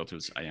don't have to go through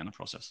this IANA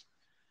process.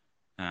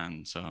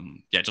 And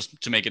yeah,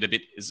 just to make it a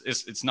bit,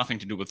 it's nothing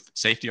to do with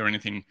safety or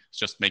anything. It's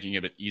just making it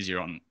a bit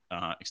easier on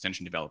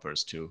extension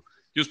developers to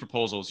use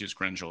proposals, use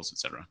credentials,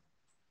 etc.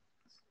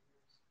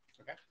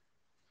 Okay.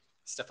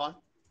 Stefan?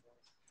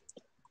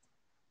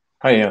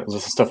 Hi, yeah,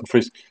 this is Stefan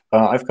Fries.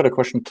 I've got a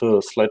question to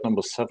slide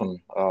number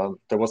 7.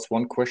 There was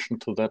one question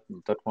to that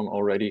one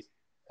already.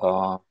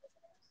 So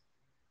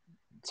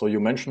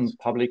you mentioned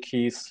public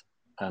keys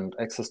and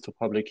access to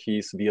public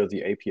keys via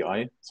the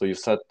API. So you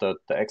said that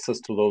the access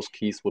to those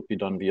keys would be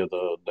done via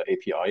the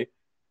API.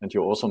 And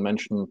you also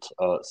mentioned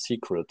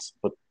secrets,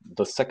 but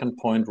the second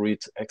point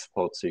reads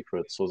export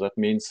secrets. So that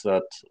means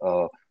that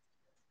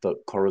the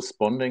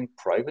corresponding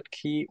private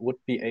key would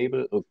be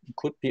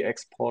could be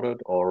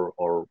exported,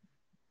 or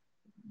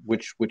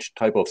which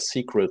type of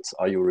secrets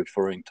are you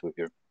referring to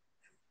here?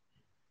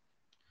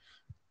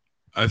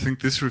 I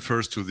think this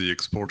refers to the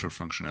exporter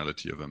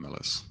functionality of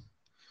MLS,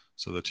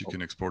 so that you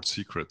can export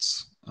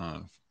secrets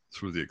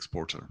through the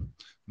exporter,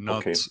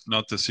 not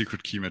the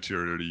secret key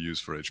material you use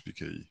for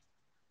HPKE.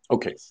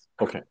 Okay.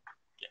 Yeah.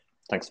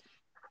 Thanks.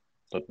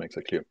 That makes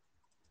it clear.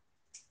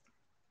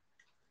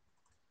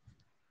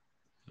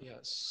 Yeah,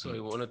 so I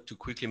wanted to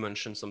quickly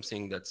mention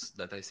something that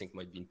I think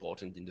might be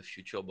important in the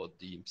future about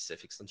the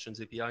Safe Extensions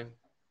API,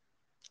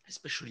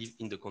 especially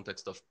in the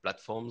context of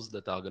platforms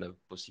that are going to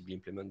possibly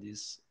implement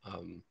this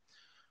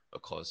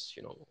across,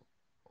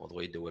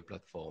 Android, the web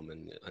platform,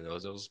 and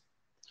others.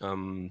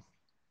 To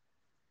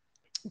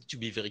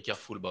be very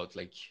careful about,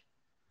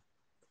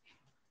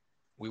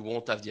 we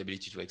won't have the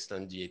ability to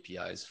extend the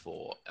APIs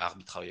for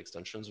arbitrary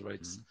extensions, right?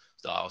 Mm-hmm.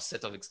 So there are a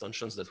set of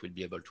extensions that will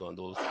be able to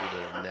handle through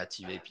the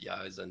native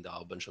APIs, and there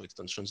are a bunch of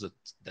extensions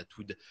that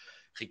would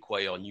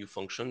require new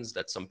functions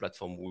that some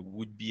platform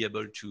would be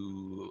able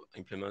to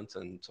implement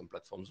and some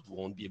platforms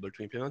won't be able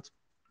to implement.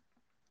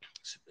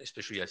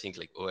 Especially, I think,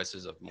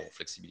 OSs have more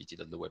flexibility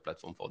than the web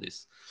platform for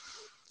this.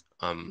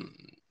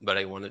 But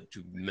I wanted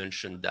to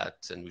mention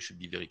that, and we should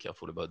be very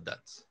careful about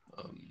that.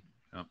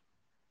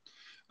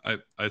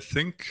 I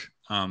think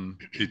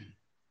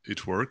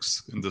it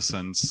works in the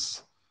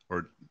sense,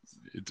 or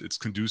it's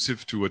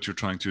conducive to what you're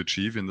trying to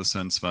achieve, in the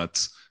sense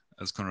that,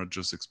 as Conrad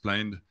just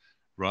explained,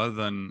 rather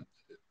than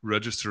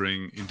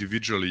registering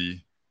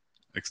individually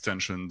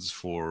extensions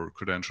for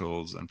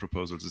credentials and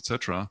proposals,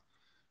 etc.,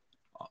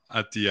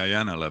 at the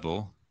IANA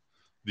level,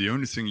 the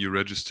only thing you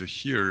register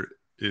here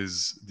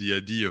is the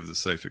ID of the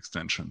safe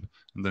extension,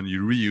 and then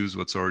you reuse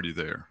what's already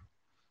there.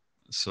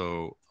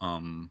 So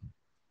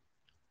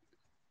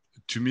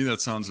to me,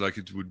 that sounds like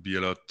it would be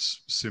a lot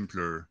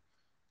simpler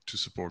to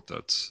support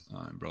that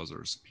in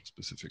browsers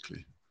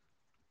specifically.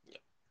 Yeah.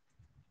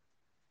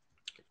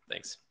 Okay,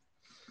 thanks.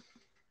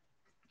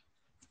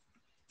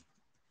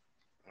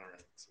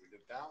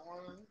 that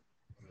one.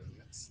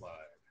 Next slide.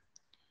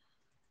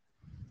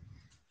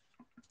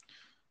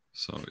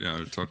 So yeah,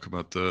 I'll talk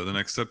about the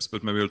next steps,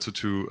 but maybe also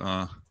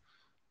to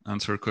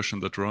answer a question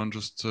that Ron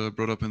just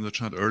brought up in the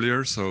chat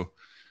earlier. So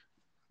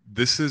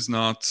this is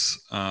not,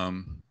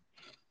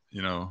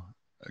 you know,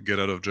 a get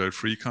out of jail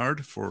free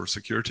card for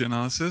security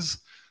analysis.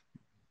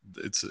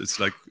 It's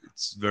like,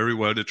 it's very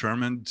well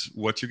determined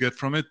what you get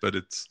from it, but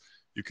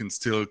you can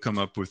still come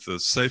up with a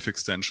safe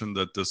extension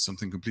that does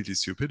something completely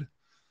stupid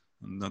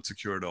and not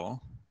secure at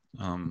all.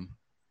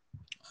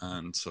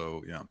 And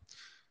so, yeah,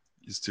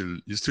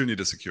 you still need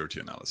a security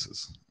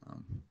analysis.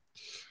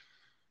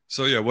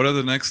 So yeah, what are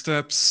the next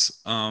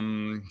steps?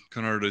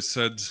 Conrad has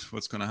said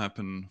what's going to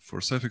happen for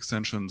safe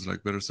extensions,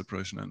 like better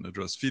separation and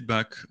address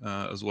feedback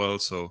as well.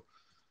 So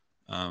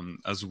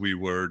as we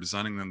were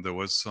designing them, there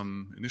was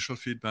some initial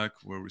feedback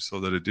where we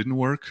saw that it didn't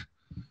work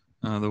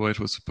the way it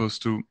was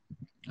supposed to.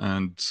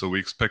 And so we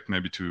expect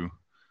maybe to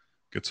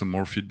get some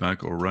more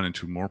feedback or run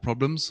into more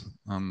problems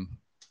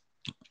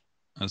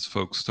as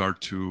folks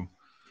start to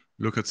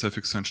look at safe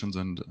extensions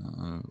and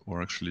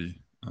or actually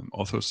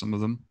author some of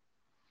them.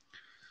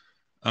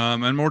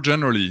 And more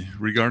generally,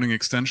 regarding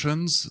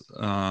extensions,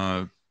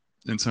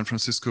 in San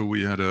Francisco,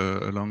 we had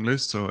a long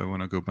list, so I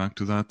want to go back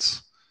to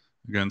that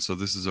again. So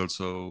this is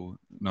also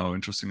now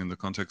interesting in the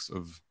context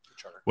of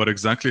what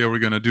exactly are we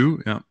going to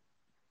do? Yeah.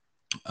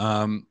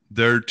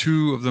 There are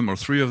 2 of them or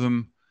 3 of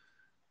them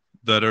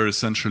that are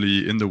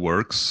essentially in the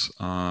works.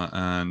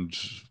 And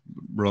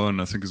Rowan,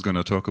 I think, is going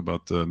to talk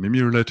about the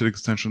MIMI-related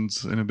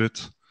extensions in a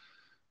bit.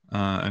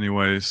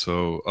 Anyway,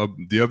 so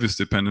the obvious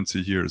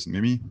dependency here is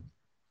MIMI.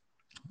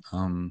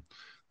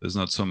 There's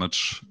not so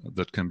much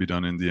that can be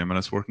done in the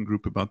MLS working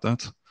group about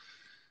that.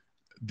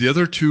 The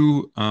other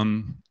 2,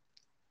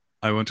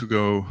 I want to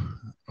go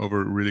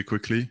over really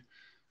quickly.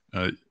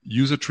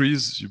 User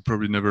trees, you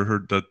probably never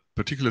heard that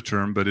particular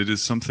term, but it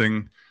is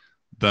something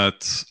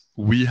that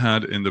we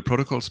had in the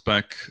protocol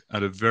spec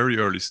at a very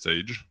early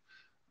stage.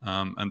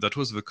 And that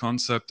was the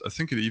concept, I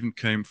think it even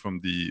came from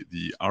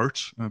the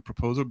ART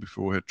proposal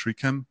before we had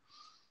TreeChem,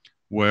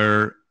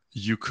 where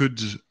you could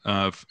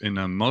have, in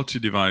a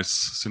multi-device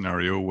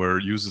scenario where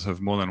users have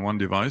more than one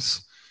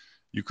device,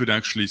 you could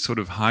actually sort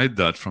of hide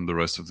that from the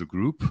rest of the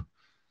group.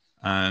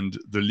 And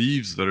the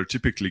leaves that are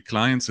typically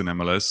clients in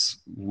MLS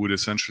would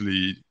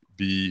essentially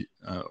be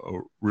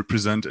or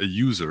represent a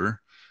user.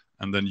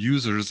 And then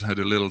users had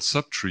a little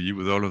subtree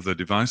with all of their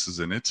devices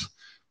in it.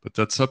 But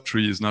that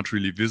subtree is not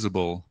really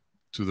visible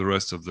to the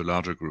rest of the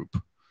larger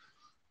group.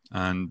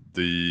 And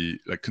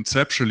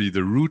conceptually,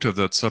 the root of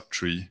that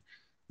subtree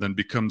then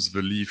becomes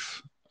the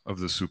leaf of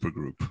the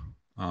supergroup.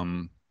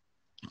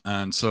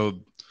 And so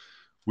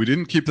we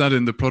didn't keep that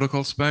in the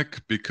protocol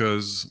spec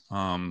because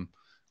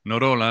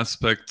not all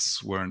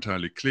aspects were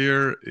entirely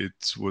clear.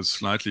 It was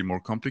slightly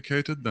more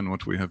complicated than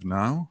what we have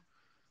now.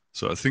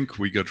 So I think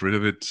we got rid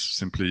of it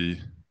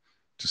simply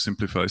to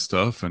simplify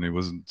stuff, and it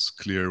wasn't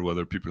clear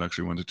whether people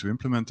actually wanted to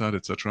implement that,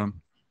 etc.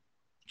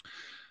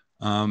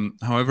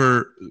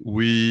 However,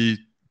 we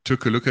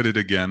took a look at it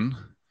again,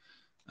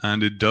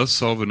 and it does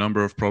solve a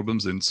number of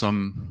problems in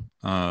some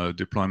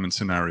deployment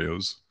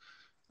scenarios.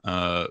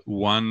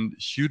 One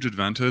huge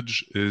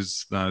advantage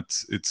is that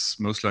it's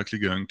most likely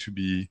going to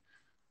be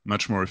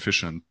much more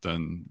efficient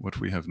than what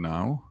we have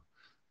now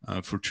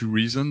for 2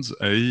 reasons.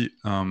 A,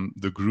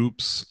 the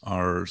groups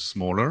are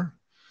smaller,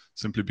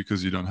 simply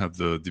because you don't have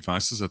the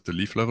devices at the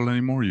leaf level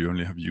anymore, you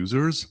only have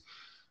users.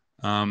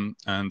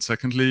 And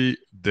secondly,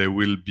 there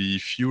will be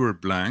fewer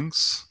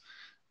blanks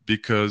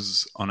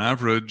because on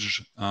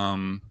average,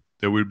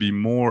 there will be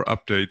more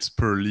updates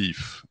per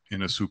leaf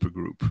in a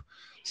supergroup,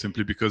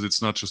 simply because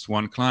it's not just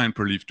one client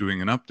per leaf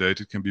doing an update,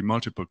 it can be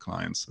multiple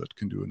clients that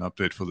can do an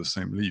update for the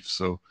same leaf.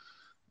 So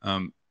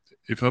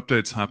if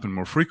updates happen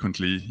more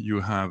frequently, you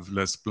have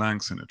less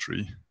blanks in a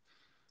tree.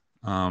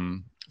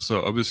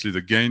 So obviously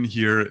the gain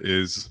here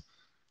is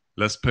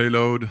less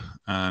payload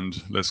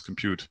and less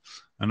compute.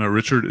 And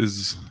Richard,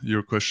 is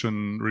your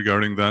question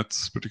regarding that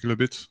particular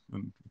bit?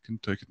 And we can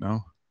take it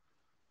now.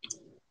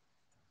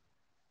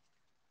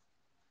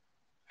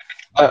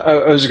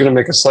 I was going to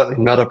make a slightly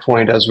meta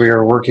point. As we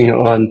are working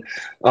on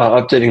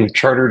updating the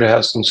charter to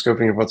have some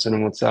scoping of what's in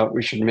and what's out,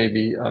 we should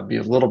maybe be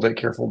a little bit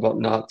careful about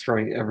not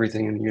throwing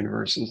everything in the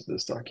universe into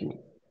this document.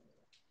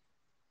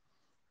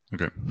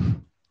 Okay.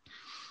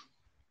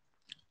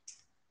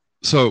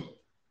 So,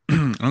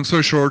 long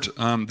story short,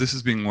 this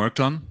is being worked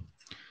on.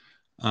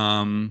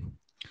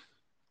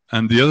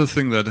 And the other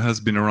thing that has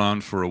been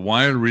around for a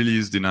while really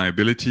is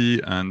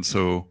deniability. And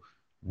so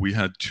we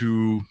had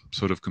 2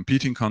 sort of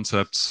competing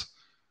concepts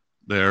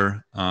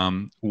there.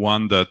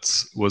 One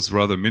that was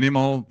rather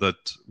minimal,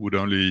 that would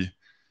only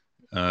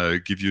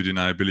give you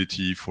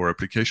deniability for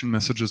application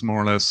messages,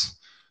 more or less.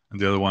 And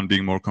the other one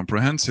being more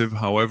comprehensive,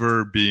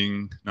 however,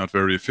 being not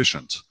very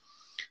efficient.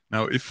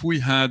 Now, if we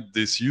had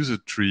this user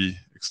tree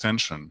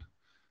extension,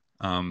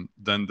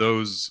 then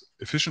those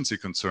efficiency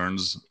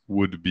concerns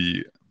would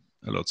be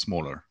a lot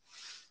smaller.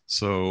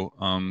 So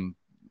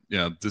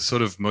yeah, this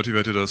sort of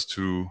motivated us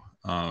to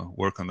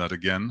work on that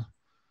again.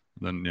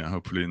 Then yeah,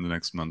 hopefully in the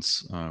next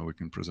months we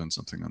can present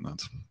something on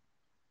that.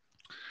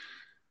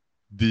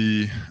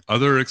 The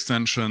other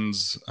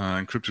extensions,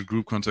 encrypted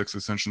group context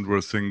extensions,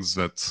 were things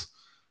that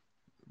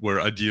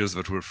were ideas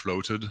that were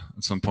floated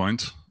at some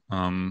point.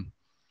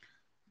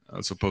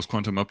 So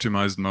post-quantum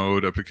optimized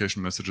mode,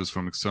 application messages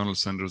from external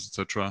senders,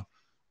 etc.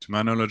 To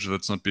my knowledge,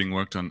 that's not being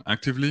worked on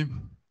actively.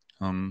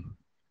 And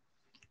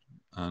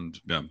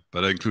yeah,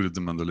 but I included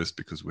them on the list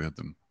because we had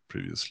them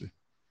previously.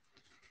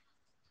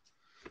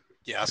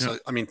 Yeah, so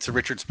I mean, to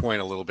Richard's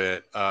point a little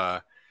bit,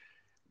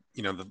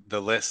 you know, the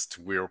list,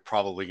 we're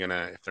probably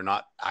gonna, if they're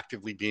not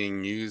actively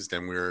being used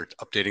and we're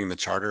updating the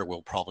charter,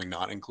 we'll probably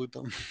not include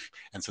them.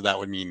 And so that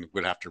would mean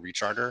we'd have to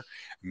recharter.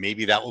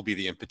 Maybe that will be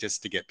the impetus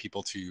to get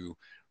people to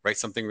write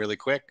something really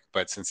quick.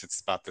 But since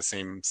it's about the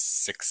same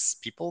 6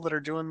 people that are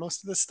doing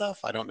most of this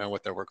stuff, I don't know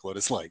what their workload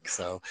is like.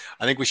 So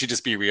I think we should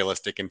just be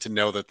realistic and to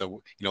know that the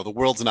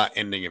world's not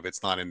ending if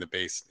it's not in the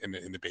base in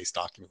the base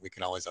document. We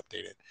can always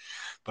update it.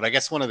 But I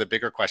guess one of the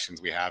bigger questions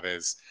we have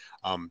is,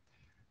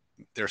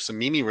 there's some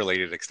Mimi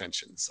related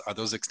extensions. Are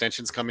those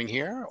extensions coming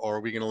here, or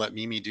are we going to let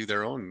Mimi do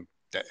their own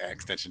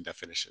extension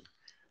definition?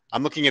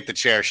 I'm looking at the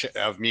chair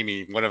of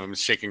Mimi. One of them is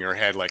shaking her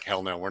head like,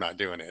 hell no, we're not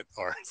doing it.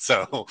 Or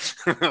so,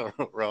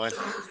 Rowan.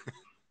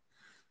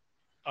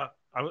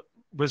 I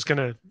was going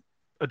to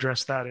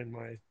address that in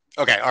my.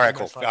 Okay. All right.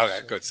 Cool. Slides,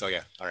 okay. Good. So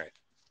yeah. All right.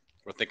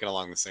 We're thinking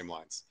along the same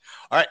lines.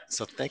 All right.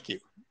 So thank you.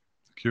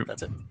 Thank you.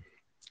 That's it. All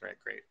right.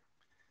 Great.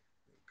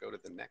 Go to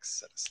the next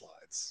set of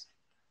slides.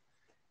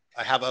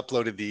 I have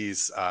uploaded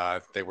these.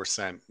 They were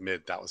sent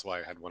mid. That was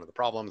why I had one of the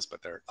problems,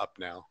 but they're up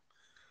now.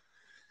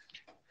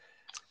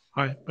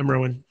 Hi, I'm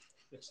Rowan.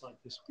 Next slide,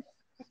 please.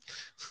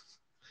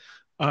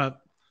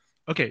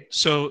 Okay,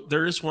 so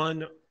there was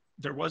one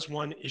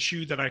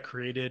issue that I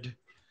created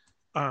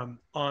on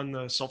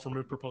the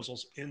self-remove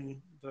proposals in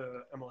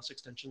the MLS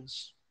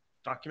extensions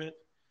document,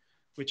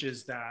 which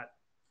is that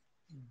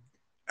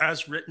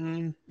as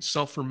written,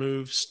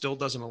 self-remove still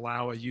doesn't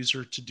allow a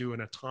user to do an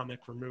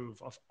atomic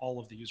remove of all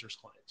of the user's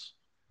clients.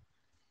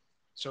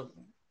 So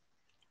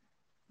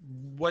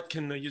what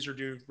can the user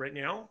do right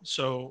now?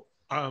 So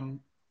option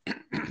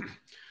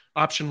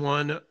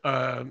 1,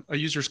 a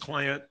user's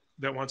client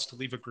that wants to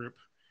leave a group,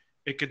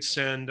 it could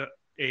send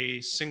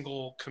a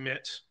single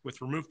commit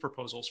with remove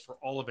proposals for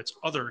all of its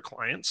other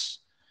clients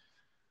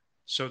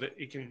so that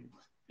it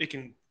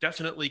can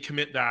definitely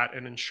commit that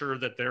and ensure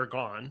that they're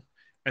gone.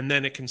 And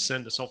then it can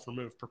send a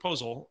self-remove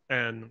proposal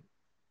and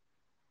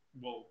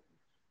well,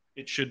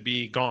 it should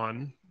be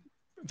gone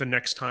the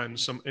next time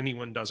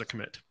anyone does a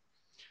commit.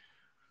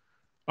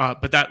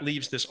 But that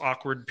leaves this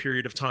awkward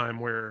period of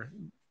time where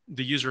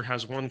the user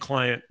has one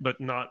client,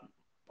 but not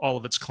all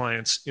of its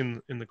clients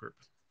in the group.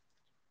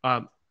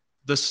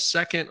 The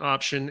second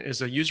option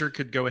is a user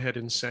could go ahead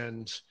and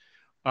send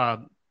a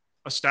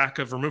stack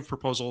of remove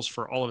proposals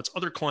for all of its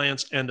other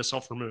clients and a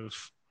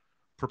self-remove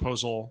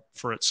proposal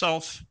for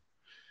itself.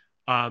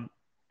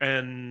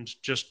 And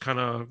just kind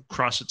of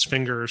cross its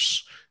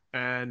fingers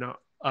and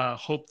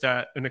hope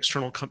that an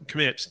external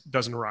commit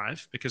doesn't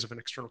arrive, because if an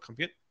external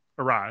commit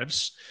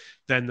arrives,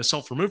 then the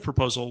self-remove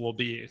proposal will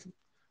be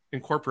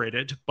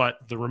incorporated,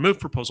 but the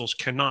remove proposals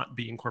cannot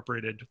be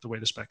incorporated the way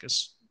the spec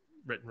is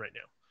written right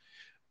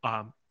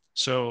now.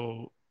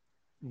 So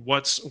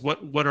what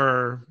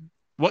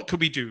could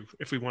we do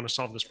if we want to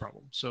solve this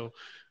problem? So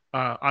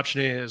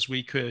option A is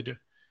we could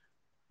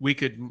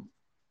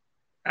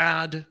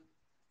add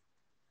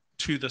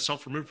to the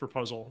self-remove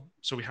proposal.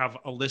 So we have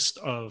a list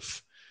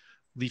of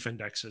leaf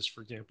indexes,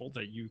 for example,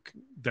 that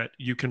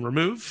you can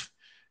remove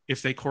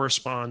if they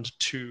correspond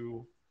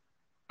to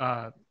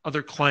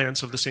other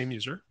clients of the same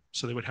user.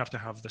 So they would have to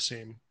have the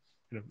same,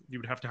 you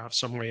would have to have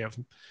some way of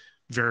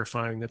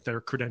verifying that their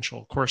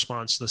credential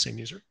corresponds to the same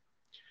user.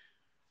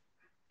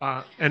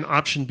 And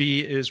option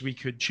B is we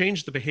could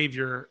change the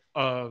behavior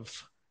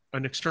of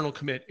an external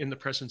commit in the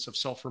presence of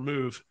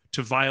self-remove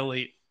to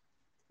violate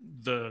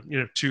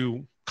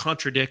to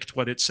contradict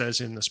what it says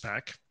in the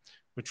spec,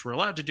 which we're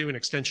allowed to do in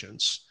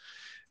extensions.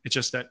 It's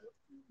just that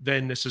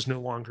then this is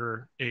no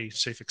longer a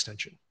safe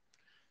extension.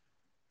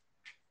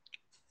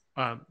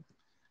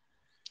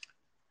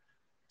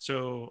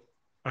 So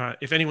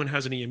if anyone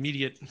has any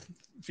immediate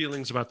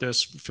feelings about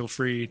this, feel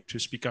free to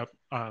speak up,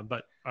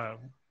 but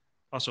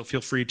also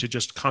feel free to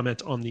just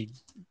comment on the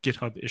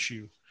GitHub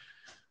issue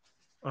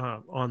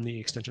on the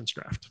extensions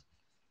draft.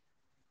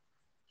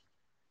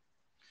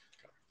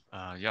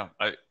 Yeah,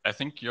 I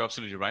think you're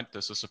absolutely right.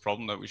 This is a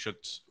problem that we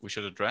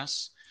should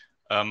address.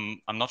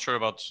 I'm not sure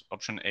about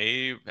option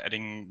A,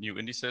 adding new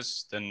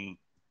indices. Then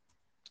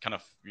kind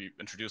of we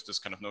introduce this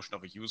kind of notion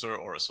of a user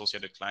or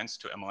associated clients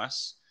to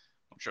MLS.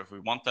 I'm not sure if we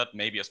want that,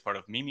 maybe as part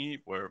of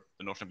Mimi, where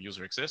the notion of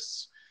user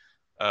exists.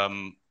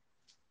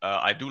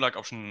 I do like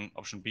option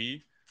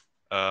B.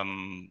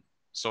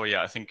 So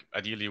yeah, I think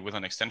ideally with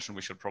an extension,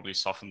 we should probably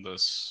soften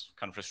this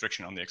kind of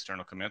restriction on the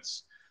external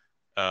commits.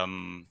 I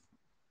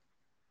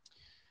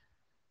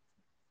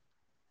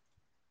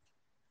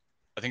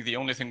think the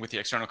only thing with the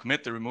external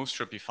commit, the removes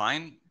should be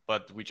fine,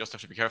 but we just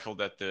have to be careful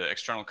that the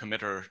external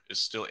committer is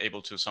still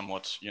able to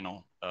somewhat,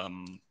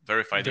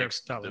 verify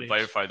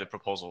the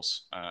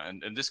proposals.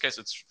 And in this case,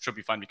 it should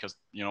be fine because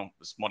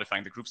it's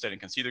modifying the group state and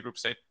can see the group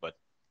state. But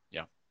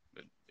yeah,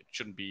 we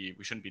shouldn't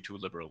be too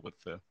liberal with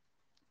the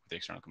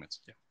external commits.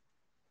 Yeah.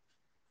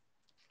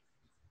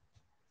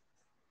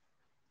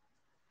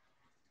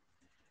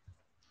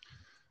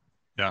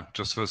 Yeah,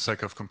 just for the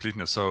sake of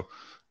completeness. So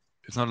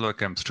it's not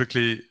like I'm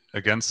strictly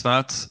against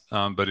that,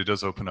 but it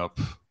does open up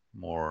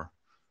more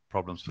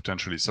problems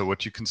potentially. So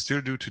what you can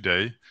still do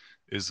today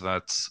is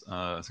that,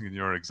 I think in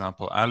your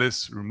example,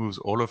 Alice removes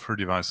all of her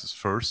devices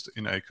first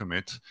in a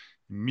commit,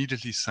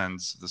 immediately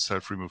sends the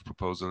self-remove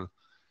proposal,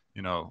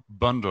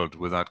 bundled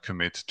with that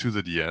commit to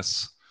the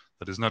DS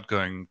that is not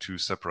going to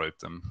separate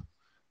them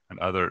and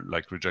either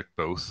like reject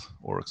both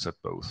or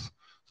accept both.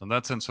 So in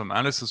that sense, from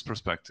Alice's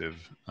perspective,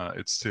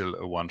 it's still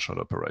a one-shot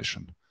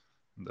operation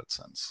in that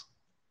sense.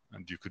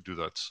 And you could do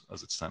that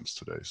as it stands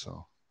today.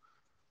 So,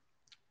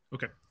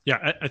 okay,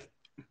 yeah,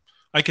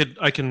 I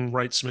can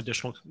write some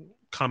additional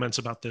comments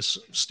about this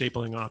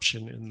stapling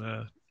option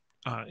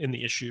in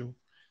the issue,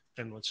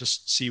 and let's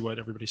just see what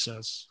everybody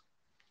says.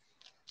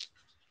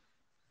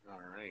 All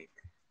right,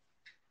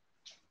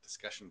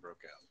 discussion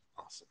broke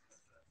out. Awesome.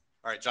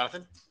 All right,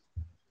 Jonathan.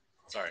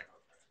 Sorry.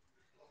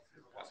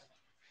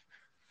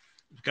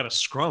 We've got a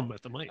scrum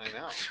at the mic. I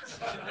know.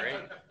 Great.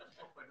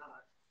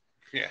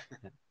 Yeah.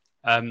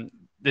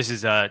 This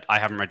is I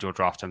haven't read your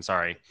draft. I'm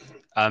sorry.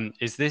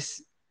 Is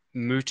this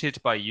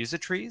mooted by user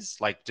trees?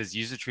 Like, does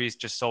user trees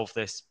just solve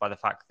this by the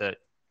fact that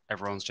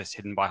everyone's just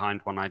hidden behind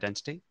one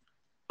identity?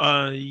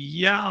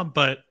 Yeah,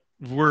 but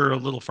we're a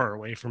little far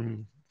away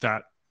from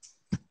that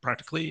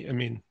practically. I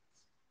mean,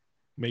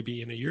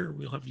 maybe in a year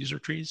we'll have user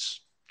trees.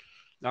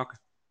 Okay.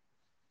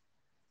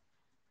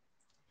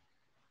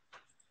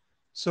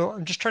 So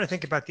I'm just trying to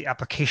think about the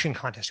application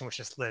context in which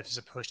this lives as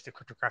opposed to the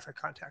cryptographic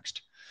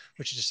context,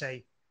 which is to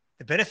say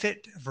the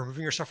benefit of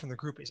removing yourself from the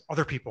group is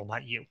other people,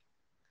 not you.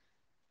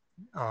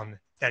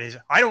 That is,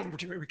 I don't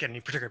get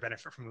any particular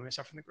benefit from removing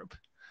myself from the group.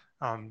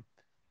 But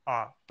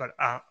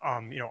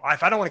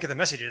if I don't want to get the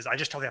messages, I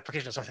just tell the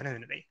application to start sending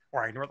them to me,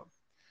 or I ignore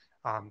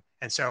them.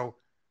 And so,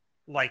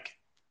 like,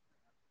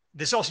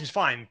 this all seems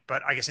fine,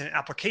 but I guess in an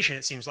application,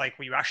 it seems like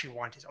what you actually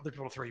want is other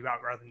people to throw you out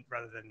rather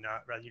than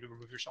you to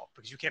remove yourself,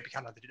 because you can't be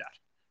counted on to do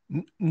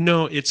that.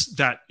 No, it's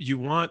that you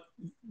want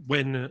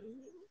when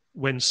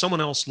someone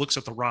else looks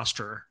at the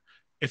roster,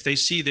 if they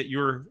see that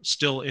you're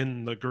still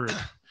in the group,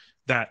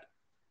 that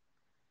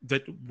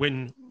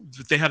when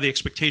they have the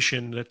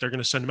expectation that they're going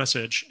to send a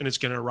message and it's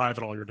going to arrive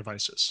at all your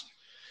devices.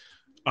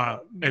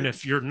 And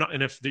if you're not,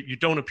 and if you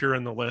don't appear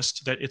in the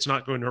list, that it's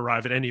not going to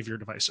arrive at any of your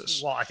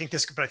devices. Well, I think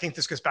this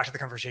goes back to the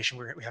conversation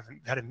we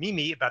haven't had a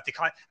Mimi about the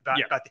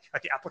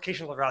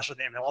application level roster,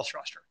 the MLS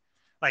roster.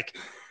 Like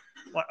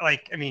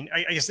I mean,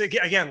 I guess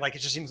again, like it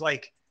just seems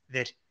like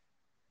that,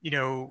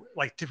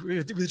 like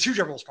the two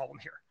generals problem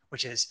here,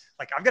 which is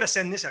like I've got to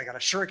send this and I got to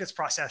ensure it gets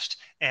processed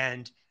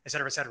and et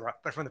cetera, et cetera.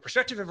 But from the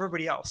perspective of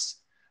everybody else,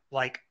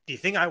 like the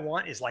thing I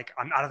want is like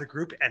I'm out of the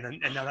group and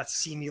now that's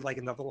see me like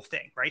in the little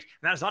thing, right?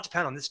 And that does not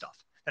depend on this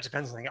stuff. That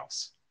depends on something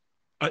else.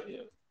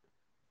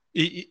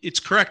 It's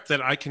correct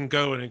that I can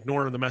go and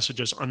ignore the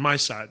messages on my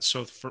side.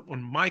 So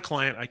on my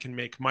client, I can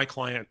make my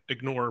client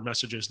ignore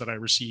messages that I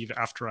receive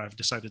after I've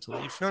decided to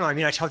leave. No, I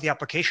mean I tell the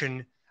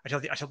application, I tell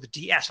the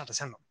DS not to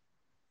send them.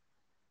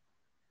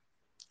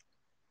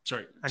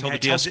 Sorry, tell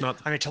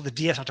the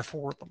DS not to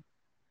forward them.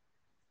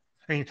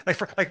 I mean,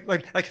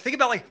 like think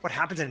about like what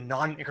happens in a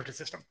non-encrypted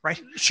system,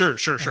 right? Sure.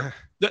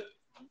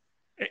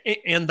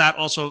 And that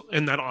also,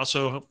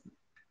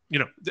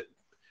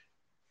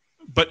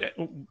 but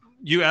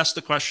you asked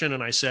the question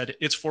and I said,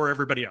 it's for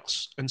everybody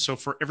else. And so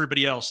for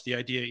everybody else, the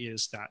idea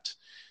is that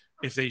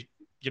if they,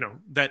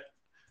 that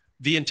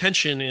the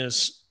intention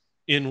is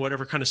in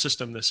whatever kind of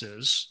system this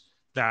is,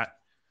 that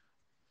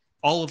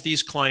all of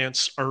these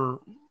clients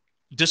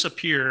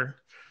disappear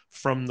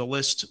from the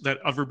list that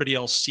everybody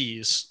else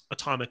sees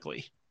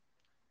atomically.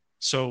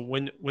 So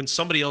when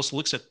somebody else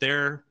looks at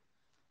their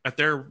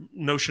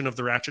notion of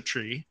the ratchet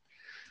tree,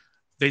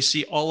 they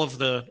see all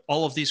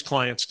of these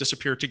clients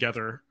disappear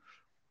together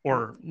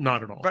or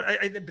not at all. But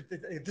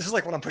this is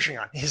like what I'm pushing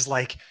on is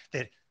like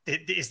that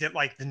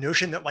like the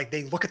notion that like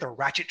they look at the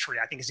ratchet tree,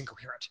 I think is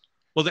incoherent.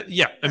 Well,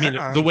 I mean,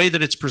 the way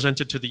that it's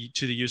presented to the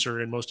user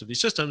in most of these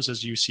systems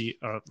is you see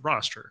a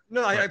roster.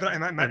 No,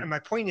 but my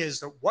point is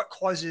that what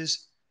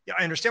causes. Yeah,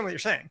 I understand what you're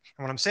saying, and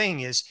what I'm saying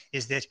is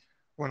that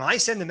when I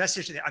send the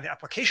message on the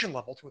application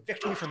level to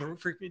evict me from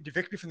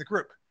the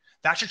group,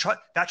 that should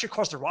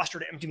cause the roster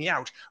to empty me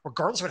out,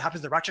 regardless of what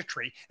happens to the ratchet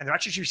tree, and the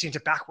ratchet tree seems to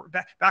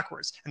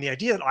backwards. And the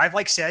idea that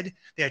I've said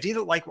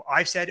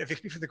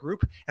evict me from the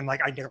group, and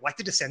like I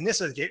neglected to send this,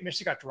 so the data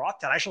message got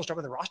dropped, that I shall start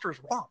with the roster is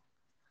wrong.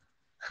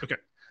 Okay.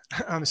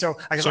 So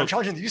I guess I'm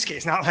challenging the use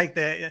case, not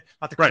the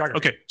right.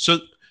 Okay. So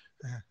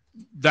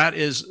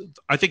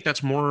I think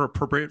that's more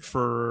appropriate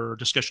for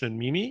discussion in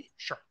Mimi.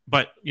 Sure.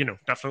 But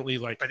definitely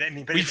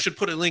we should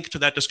put a link to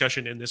that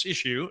discussion in this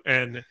issue,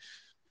 and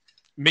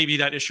maybe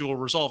that issue will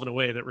resolve in a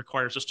way that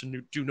requires us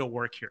to do no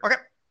work here. Okay.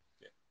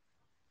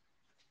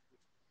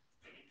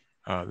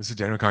 This is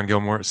Daniel Kahn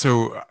Gilmore.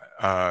 So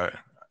I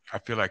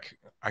feel like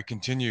I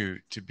continue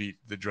to beat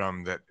the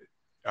drum that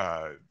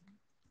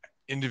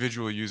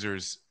individual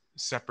users,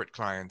 separate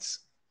clients,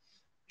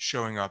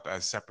 showing up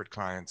as separate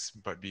clients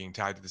but being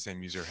tied to the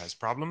same user has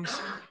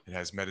problems. It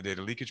has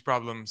metadata leakage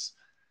problems.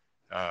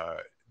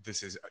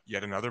 This is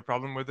yet another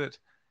problem with it.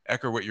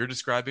 Echo what you're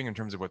describing in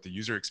terms of what the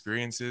user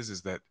experience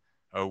is that,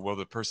 oh, well,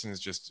 the person is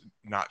just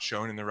not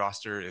shown in the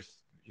roster if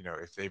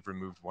they've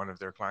removed one of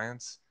their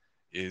clients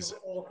is...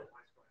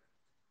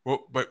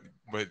 Well, but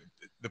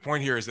the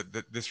point here is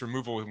that this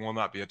removal will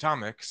not be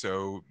atomic,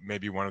 so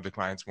maybe one of the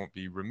clients won't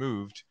be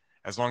removed.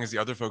 As long as the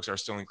other folks are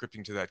still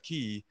encrypting to that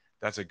key,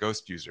 that's a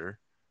ghost user,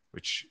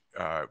 which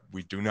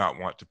we do not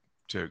want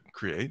to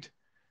create.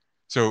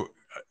 So,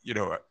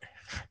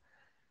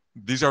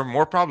 these are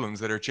more problems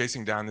that are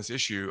chasing down this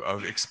issue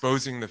of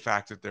exposing the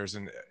fact that there's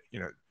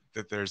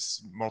that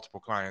there's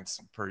multiple clients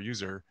per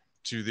user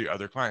to the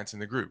other clients in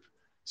the group.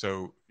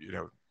 So,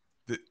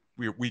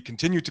 we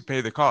continue to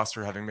pay the cost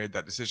for having made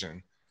that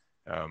decision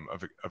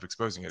of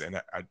exposing it. And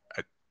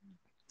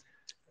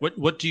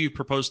what do you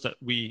propose that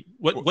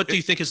what do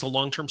you think is the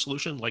long-term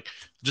solution? Like,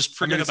 just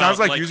forget it about sounds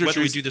like user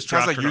whether trees, we do this. It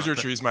sounds like or user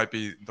not, trees might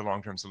be the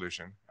long-term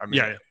solution. I mean,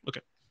 yeah,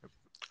 okay.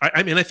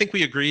 I mean, I think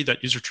we agree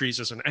that user trees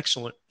is an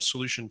excellent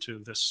solution to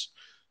this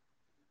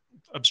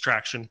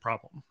abstraction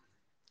problem.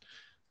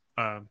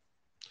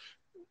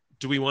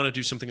 Do we want to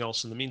do something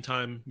else in the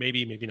meantime?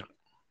 Maybe, maybe not.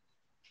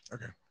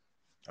 Okay.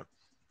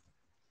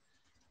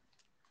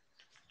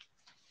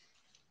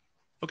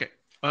 Okay,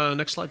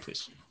 next slide,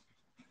 please.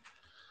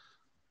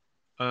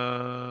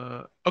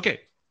 Okay,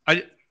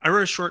 I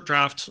wrote a short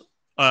draft,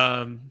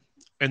 and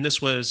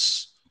this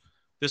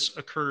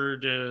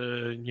occurred,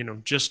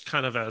 just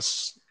kind of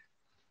as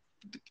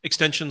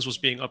extensions was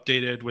being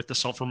updated with the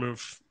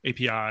self-remove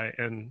API,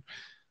 and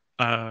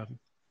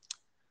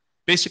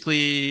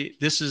basically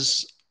this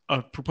is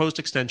a proposed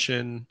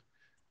extension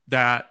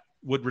that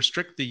would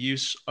restrict the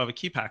use of a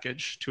key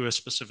package to a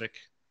specific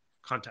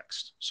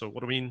context. So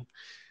what do I mean?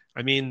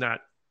 I mean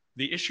that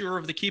the issuer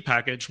of the key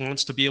package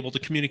wants to be able to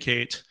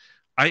communicate,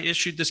 I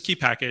issued this key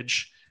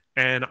package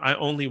and I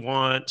only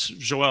want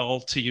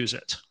Joel to use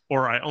it,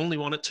 or I only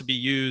want it to be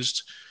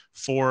used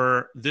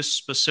for this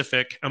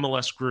specific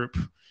MLS group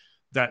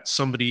that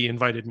somebody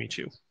invited me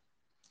to.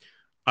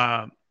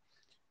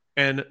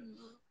 And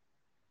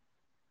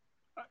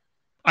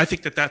I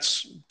think that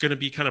that's going to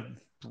be kind of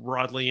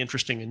broadly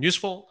interesting and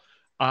useful.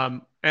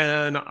 And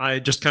I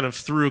just kind of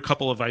threw a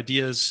couple of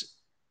ideas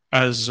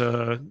as,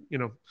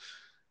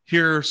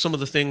 here are some of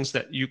the things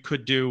that you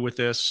could do with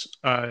this.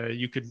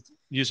 You could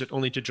use it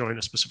only to join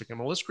a specific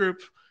MLS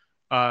group.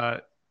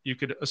 You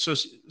could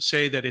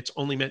say that it's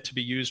only meant to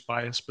be used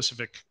by a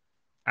specific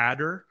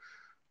adder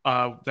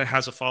that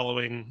has a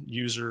following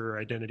user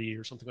identity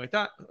or something like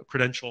that, a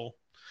credential,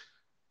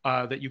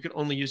 that you can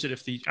only use it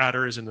if the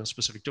adder is in a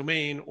specific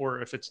domain,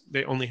 or if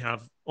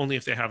only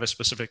if they have a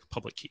specific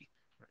public key.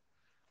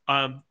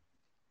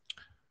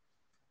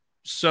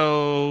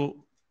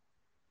 So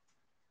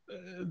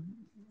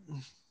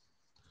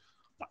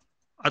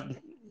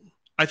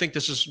I think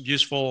this is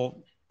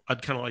useful.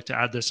 I'd kind of like to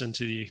add this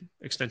into the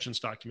extensions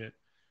document.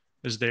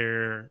 Is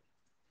there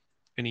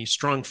any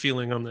strong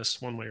feeling on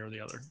this one way or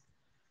the other?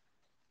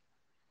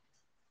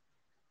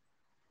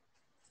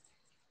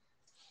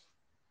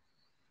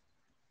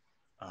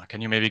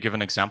 Can you maybe give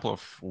an example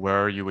of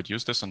where you would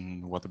use this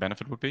and what the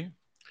benefit would be?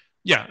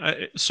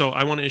 Yeah, so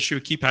I want to issue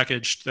a key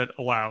package that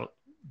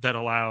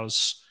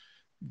allows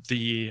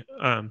the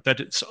that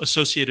it's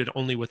associated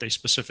only with a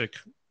specific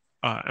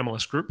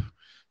MLS group.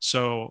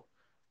 So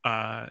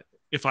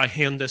if I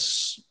hand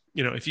this,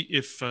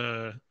 if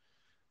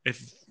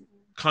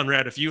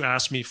Conrad, if you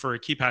ask me for a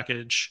key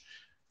package,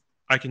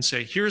 I can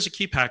say, here's a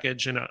key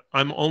package, and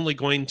I'm only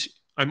going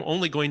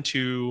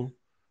to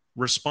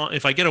respond.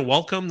 If I get a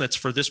welcome that's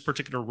for this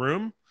particular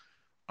room,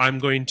 I'm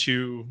going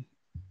to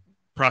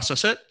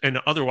process it. And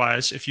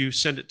otherwise, if you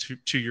send it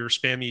to your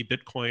spammy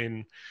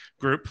Bitcoin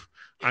group,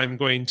 I'm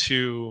going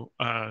to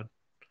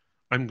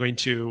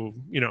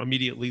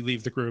immediately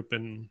leave the group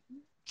and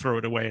throw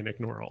it away and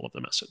ignore all of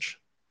the messages.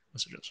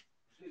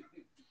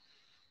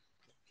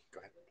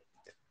 Go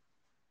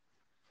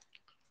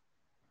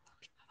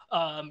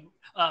ahead.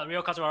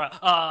 Rio Katsubara.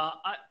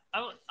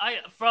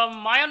 From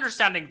my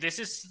understanding,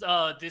 this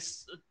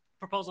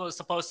proposal is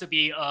supposed to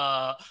be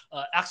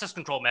access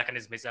control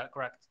mechanism. Is that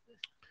correct?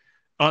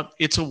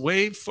 It's a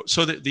way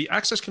so that the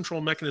access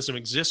control mechanism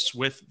exists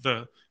with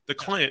the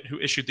client who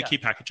issued the key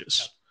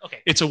packages.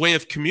 Okay. It's a way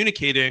of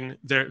communicating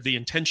the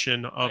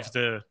intention of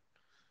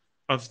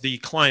the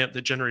client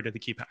that generated the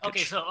key package.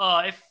 Okay, so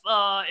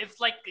if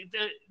like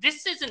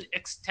this is an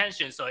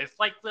extension, so if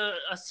like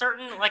a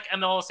certain like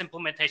MLS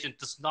implementation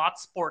does not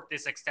support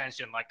this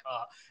extension, like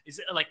is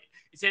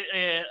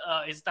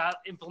that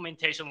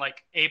implementation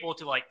like able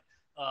to like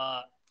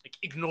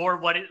ignore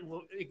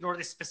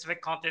this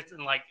specific context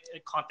and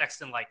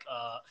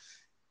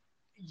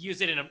use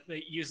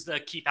the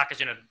key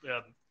package in a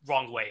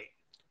wrong way?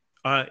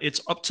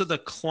 It's up to the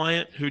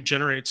client who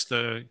generates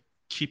the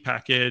key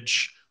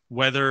package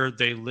whether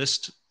they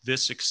list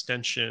this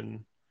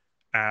extension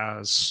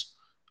as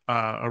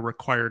a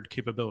required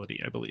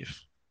capability, I believe.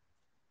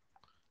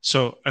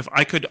 So if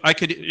I could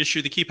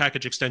issue the key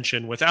package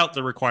extension without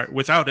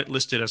it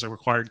listed as a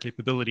required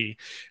capability,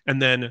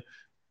 and then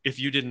if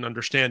you didn't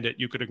understand it,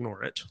 you could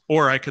ignore it.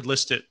 Or I could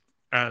list it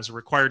as a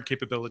required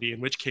capability, in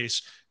which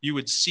case you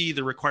would see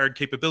the required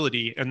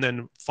capability, and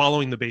then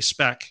following the base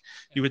spec,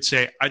 you would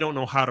say, I don't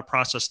know how to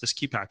process this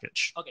key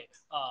package. Okay.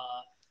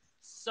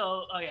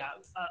 So yeah,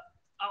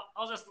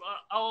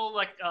 I'll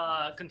like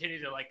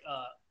continue to like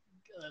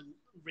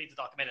read the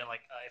document, and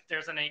like if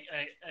there's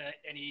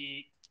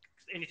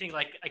anything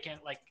like I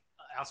can't like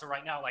answer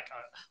right now, like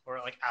or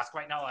like ask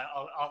right now,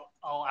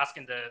 I'll ask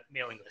in the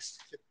mailing list.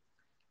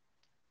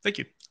 Thank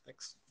you.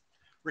 Thanks,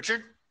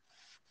 Richard.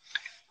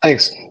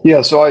 Thanks.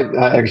 Yeah, so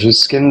I actually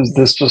skimmed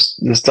this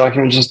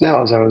document just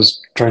now as I was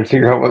trying to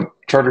figure out what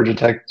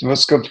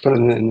scope to put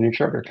in the new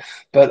charter.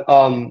 But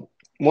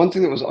one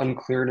thing that was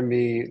unclear to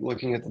me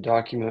looking at the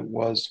document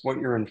was what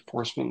your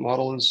enforcement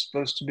model is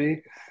supposed to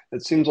be.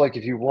 It seems like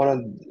if you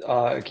wanted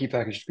a key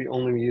package to be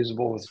only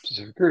usable with a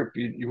specific group,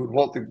 you would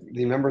want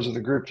the members of the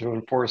group to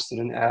enforce that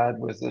an add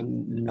with a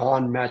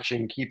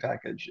non-matching key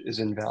package is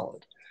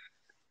invalid.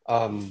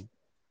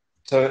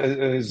 So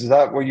is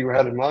that what you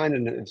had in mind?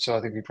 And if so,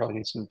 I think we probably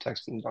need some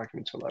text in the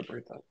document to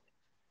elaborate that.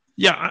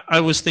 Yeah,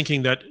 I was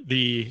thinking that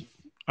the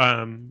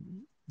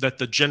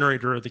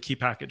generator of the key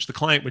package, the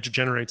client which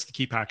generates the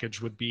key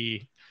package, would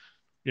be,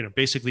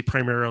 basically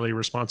primarily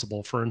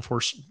responsible for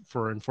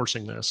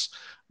enforcing this.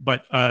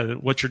 But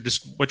what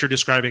you're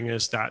describing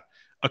is that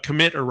a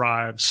commit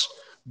arrives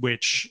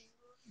which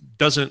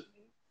doesn't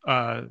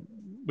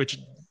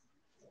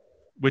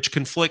which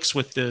conflicts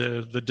with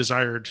the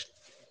desired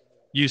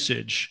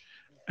usage,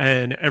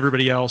 and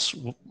everybody else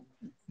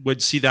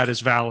would see that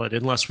as valid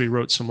unless we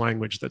wrote some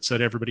language that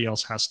said everybody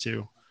else has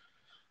to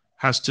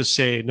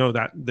say no,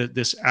 that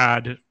this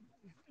add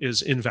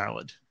is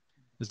invalid.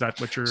 Is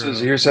that what you're? So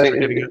you're saying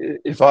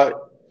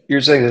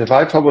you're saying that if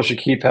I publish a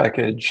key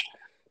package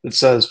that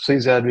says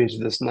please add me to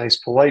this nice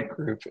polite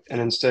group,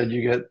 and instead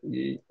you get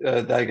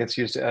that gets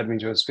used to add me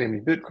to a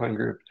spammy Bitcoin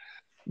group,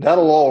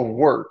 that'll all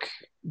work,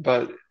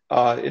 but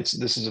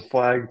this is a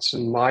flag to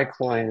my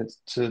client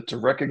to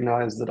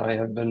recognize that I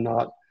have been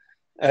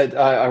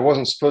I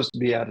wasn't supposed to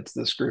be added to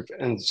this group,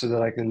 and so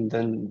that I can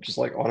then just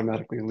like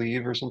automatically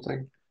leave or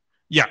something.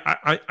 Yeah,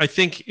 I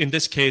think in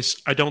this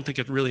case, I don't think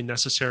it's really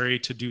necessary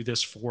to do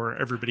this for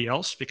everybody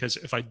else, because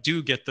if I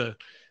do get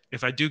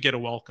a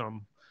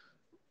welcome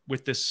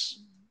with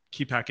this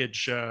key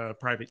package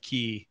private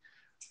key,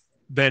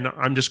 then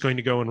I'm just going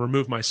to go and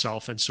remove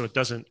myself, and so it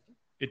doesn't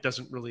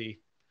really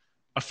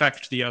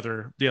affect the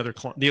other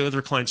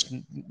clients.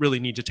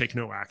 Really need to take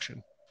no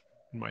action,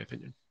 in my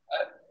opinion.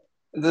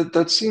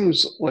 That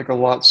seems like a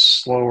lot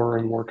slower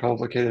and more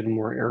complicated and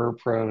more error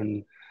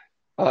prone.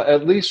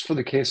 At least for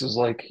the cases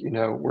like,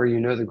 where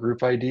the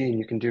group ID and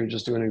you can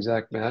just do an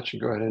exact match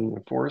and go ahead and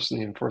enforce, and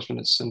the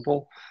enforcement is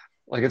simple.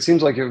 Like, it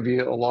seems like it would be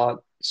a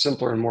lot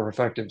simpler and more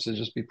effective to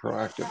just be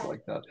proactive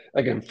like that.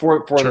 Again,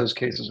 for Sure. those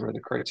cases where the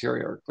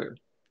criteria are clear.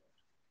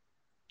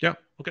 Yeah,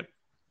 okay.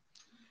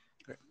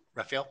 Great.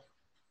 Raphael?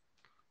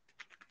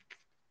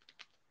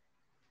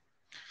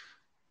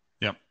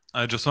 Yeah,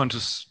 I just want to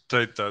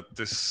state that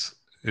this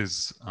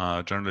is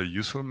generally a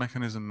useful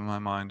mechanism in my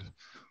mind.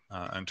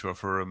 And to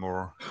offer a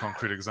more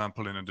concrete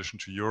example in addition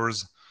to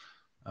yours,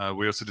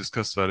 we also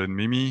discussed that in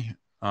Mimi.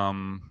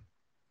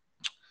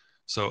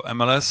 So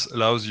MLS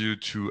allows you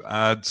to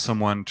add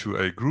someone to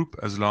a group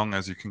as long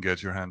as you can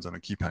get your hands on a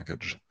key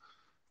package.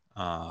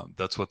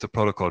 That's what the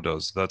protocol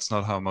does. That's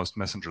not how most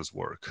messengers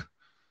work.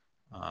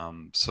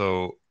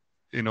 So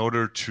in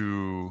order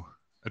to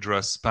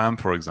address spam,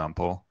 for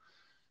example,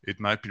 it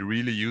might be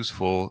really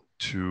useful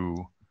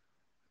to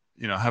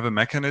have a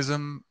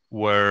mechanism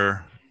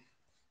where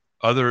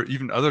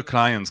even other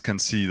clients can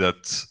see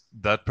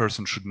that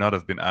person should not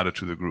have been added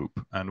to the group.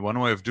 And one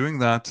way of doing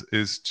that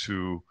is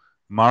to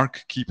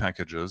mark key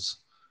packages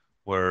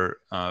where,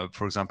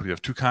 for example, you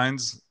have two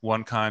kinds.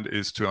 One kind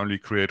is to only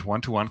create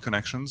one-to-one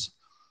connections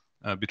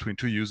between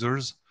two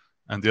users.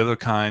 And the other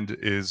kind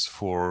is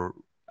for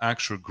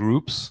actual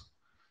groups,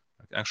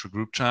 actual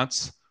group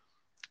chats.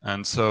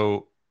 And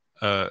so,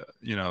 a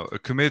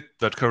commit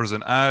that covers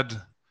an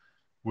add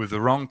with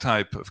the wrong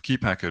type of key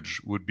package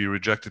would be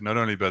rejected not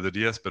only by the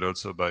DS, but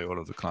also by all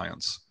of the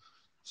clients.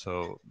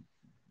 So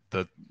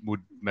that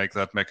would make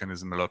that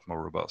mechanism a lot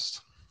more robust.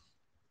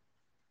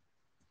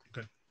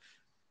 Okay.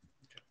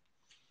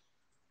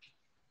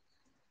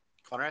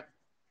 Conrad?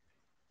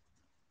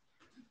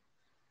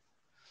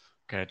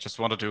 Okay, I just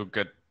wanted to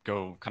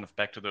go kind of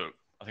back to the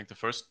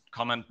first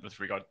comment with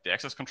regard to the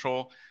access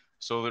control.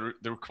 So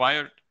the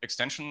required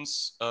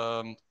extensions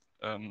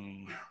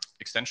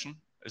extension,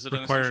 is it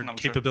required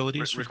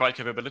capabilities? Sure. Required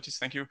capabilities,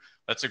 thank you.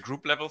 That's a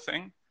group level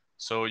thing.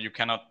 So you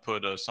cannot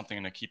put something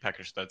in a key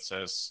package that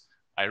says,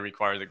 I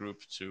require the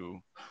group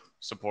to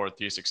support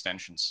these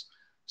extensions.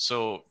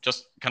 So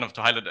just kind of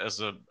to highlight as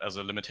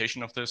a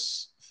limitation of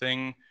this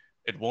thing,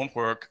 it won't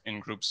work in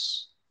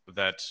groups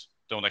that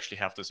don't actually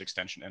have this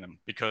extension in them,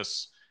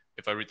 because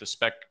if I read the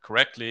spec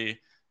correctly,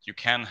 you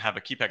can have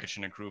a key package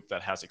in a group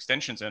that has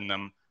extensions in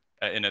them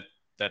in it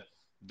that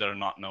are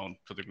not known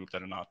to the group,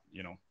 that are not,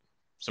 you know,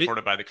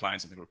 supported by the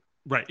clients in the group.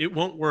 Right. It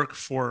won't work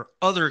for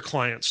other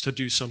clients to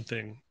do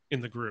something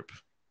in the group.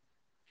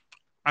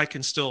 I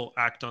can still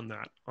act on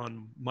that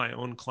on my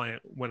own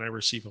client when I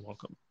receive a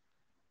welcome.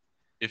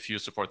 If you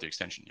support the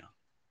extension, yeah.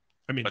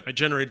 I mean, I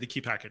generated the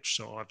key package,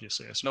 so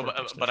obviously I support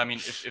the but I mean,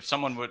 if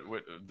someone would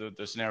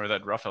the scenario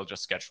that Raphael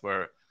just sketched,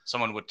 where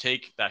someone would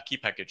take that key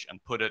package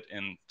and put it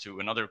into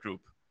another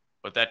group,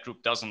 but that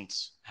group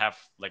doesn't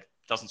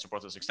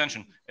support this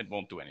extension, it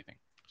won't do anything.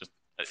 Just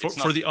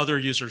for the other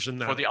users in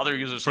that. For the other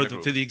users for in the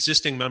group. For the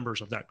existing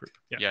members of that group.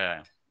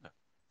 Yeah.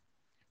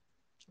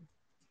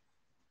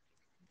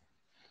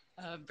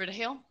 Britta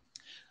Hale.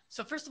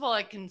 So first of all,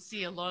 I can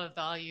see a lot of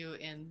value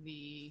in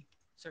the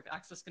sort of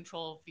access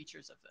control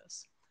features of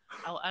this.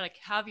 I'll add a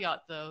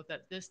caveat, though,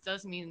 that this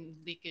does mean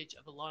leakage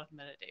of a lot of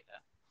metadata.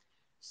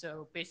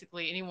 So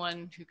basically,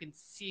 anyone who can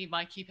see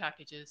my key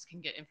packages can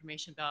get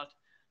information about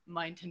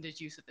my intended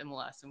use of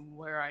MLS and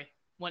where I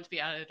want to be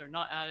added or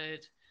not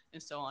added,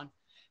 and so on.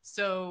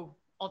 So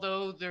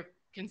although there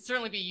can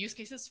certainly be use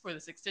cases for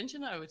this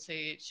extension, I would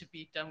say it should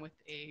be done with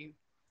a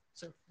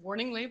sort of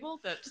warning label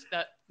that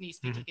needs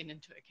to be taken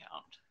into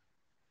account.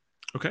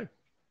 Okay,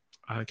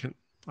 I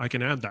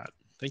can add that.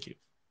 Thank you.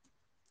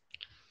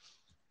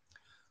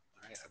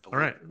 All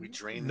right. We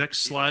drained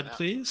next slide,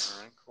 please.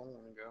 All right, cool.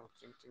 Let me go.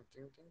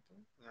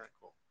 All right,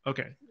 cool.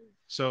 Okay,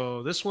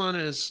 so this one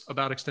is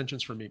about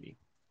extensions for Mimi.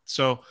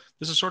 So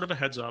this is sort of a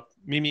heads up.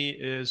 Mimi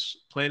is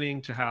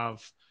planning to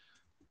have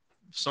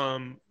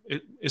some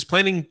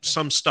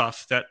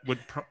stuff that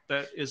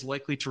is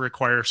likely to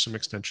require some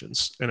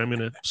extensions, and I'm going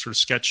to sort of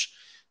sketch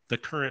the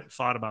current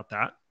thought about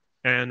that.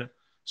 And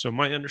so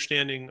my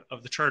understanding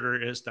of the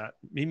charter is that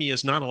Mimi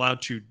is not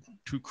allowed to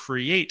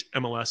create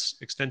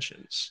MLS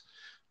extensions,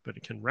 but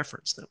it can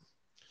reference them.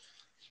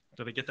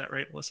 Did I get that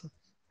right, Melissa?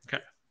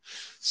 Okay.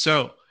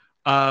 So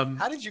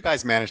how did you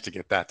guys manage to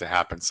get that to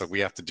happen so we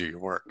have to do your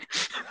work?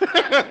 We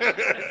have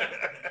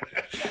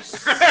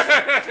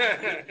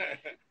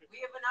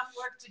enough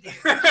work to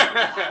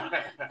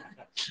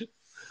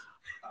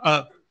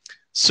do.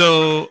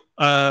 So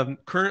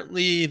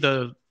currently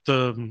the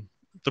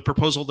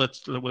proposal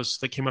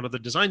that came out of the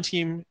design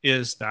team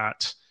is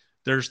that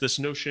there's this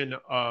notion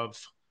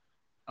of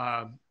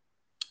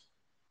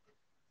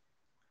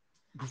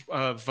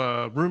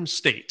room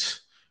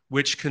state,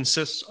 which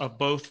consists of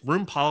both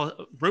room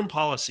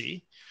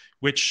policy,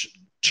 which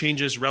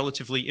changes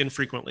relatively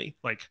infrequently,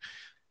 like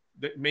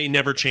that may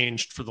never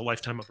change for the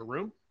lifetime of a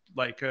room.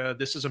 Like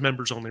this is a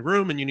members only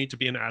room and you need to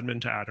be an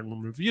admin to add and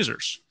remove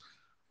users.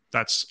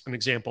 That's an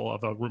example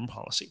of a room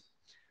policy.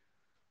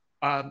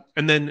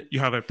 And then you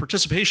have a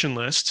participation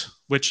list,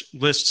 which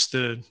lists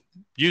the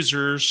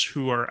users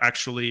who are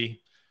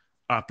actually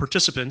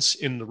participants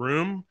in the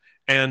room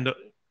and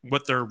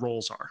what their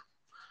roles are.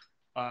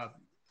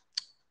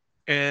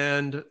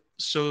 And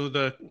so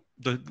the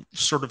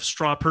sort of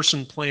straw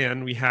person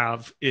plan we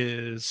have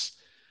is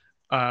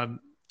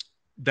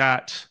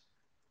that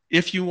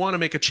if you want to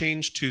make a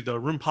change to the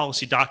room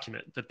policy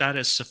document, that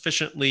is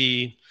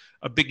sufficiently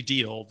a big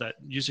deal that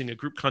using a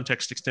group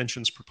context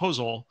extensions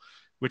proposal,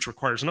 which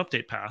requires an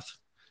update path,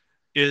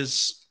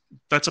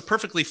 that's a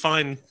perfectly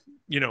fine,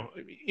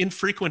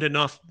 infrequent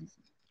enough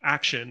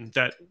action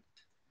that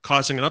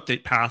causing an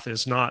update path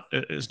is not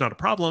a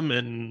problem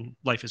and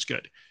life is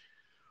good.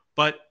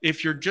 But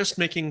if you're just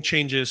making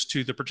changes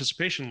to the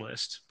participation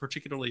list,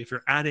 particularly if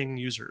you're adding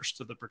users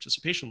to the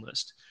participation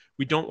list,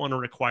 we don't want to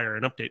require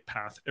an update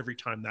path every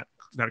time that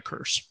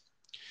occurs.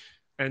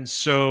 And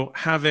so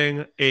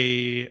having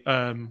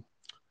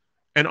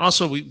and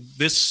also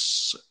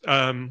this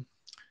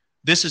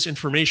is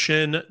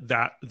information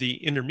that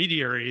the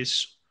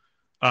intermediaries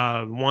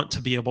want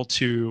to be able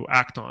to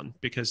act on,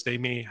 because they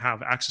may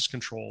have access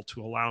control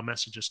to allow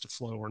messages to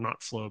flow or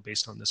not flow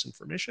based on this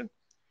information.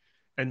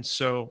 And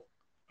so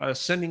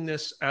sending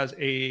this as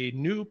a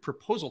new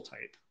proposal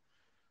type,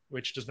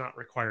 which does not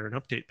require an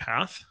update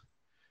path,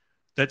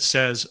 that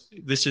says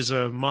this is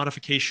a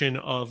modification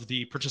of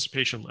the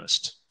participation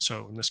list.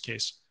 So in this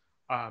case,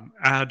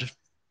 add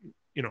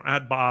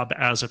Bob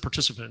as a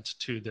participant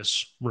to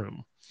this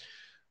room.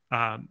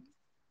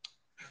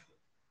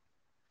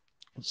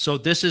 So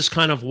this is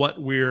kind of what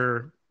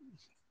what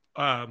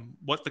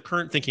the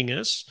current thinking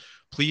is.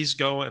 Please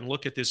go and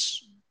look at the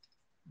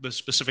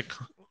specific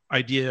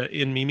idea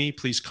in Mimi.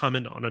 Please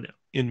comment on it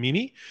in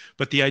Mimi.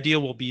 But the idea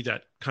will be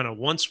that kind of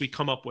once we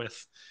come up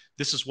with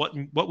this is what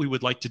we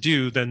would like to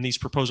do, then these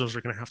proposals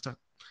are going to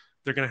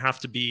have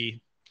to be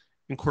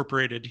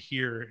incorporated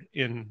here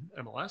in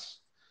MLS.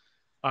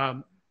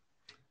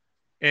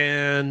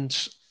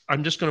 And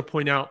I'm just going to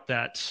point out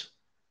that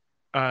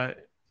the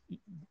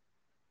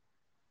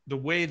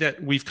way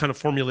that we've kind of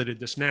formulated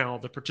this now,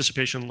 the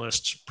participation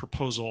list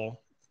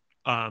proposal,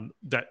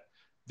 that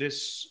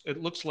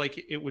it looks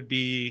like it would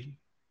be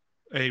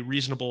a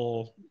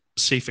reasonable,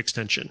 safe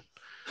extension.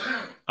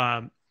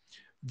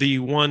 The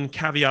one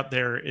caveat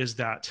there is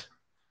that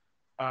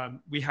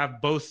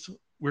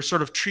we're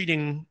sort of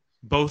treating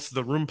both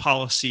the room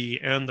policy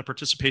and the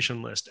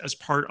participation list as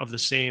part of the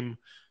same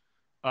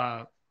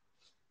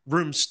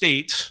room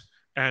state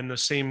and the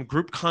same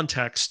group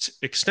context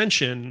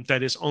extension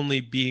that is only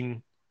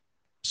being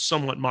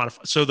somewhat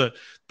modified. So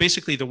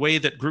basically the way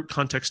that group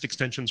context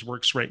extensions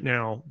works right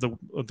now,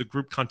 the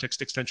group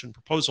context extension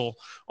proposal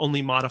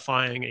only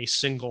modifying a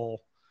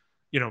single,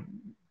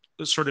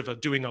 sort of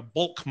doing a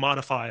bulk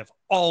modify of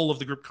all of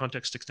the group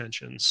context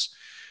extensions.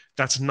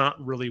 That's not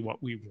really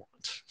what we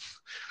want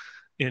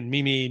in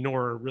Mimi,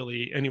 nor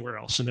really anywhere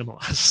else in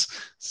MLS.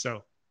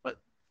 So, but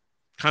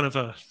kind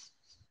of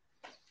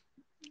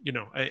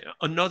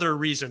another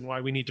reason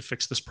why we need to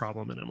fix this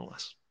problem in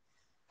MLS.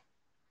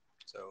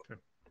 So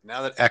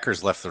now that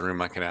Ecker's left the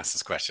room, I can ask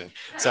this question.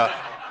 So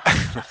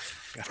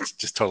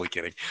just totally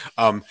kidding.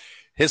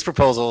 His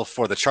proposal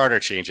for the charter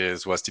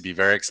changes was to be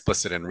very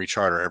explicit and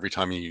recharter every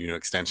time you need an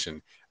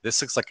extension. This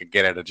looks like a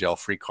get out of jail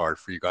free card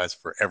for you guys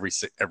for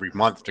every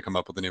month to come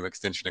up with a new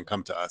extension and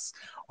come to us.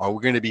 Are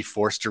we going to be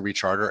forced to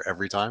recharter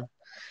every time?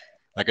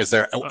 Like, is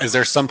there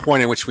some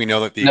point in which we know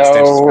that the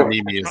extensions for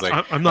Mimi is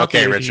like, I'm not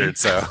okay, Richard,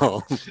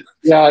 so.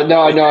 Yeah,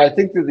 no, I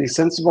think that the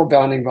sensible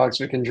bounding box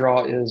we can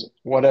draw is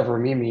whatever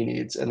Mimi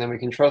needs, and then we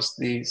can trust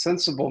the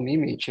sensible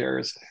Mimi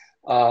chairs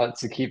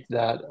to keep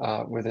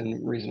that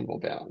within reasonable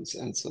bounds,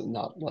 and so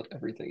not let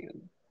everything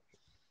in.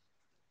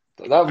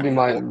 So that would be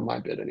my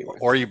bid anyway.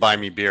 Or you buy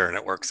me beer and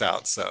it works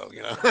out, so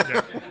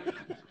Yeah.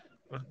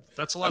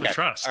 That's a lot of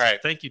trust. All right.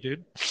 Thank you,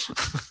 dude.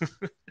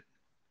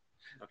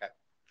 Okay.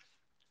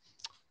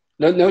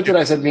 Note that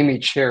I said Mimi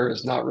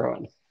chairs, not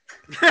Rowan.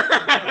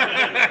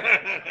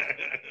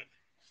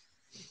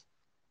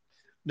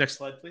 Next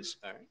slide, please.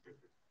 All right.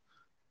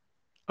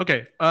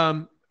 Okay.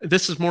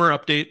 This is more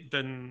update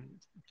than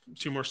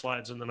 2 more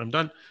slides, and then I'm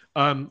done.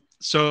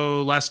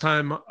 So last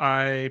time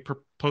I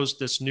proposed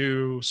this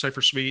new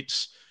Cypher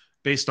suite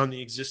based on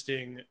the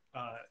existing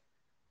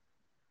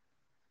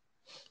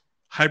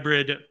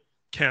hybrid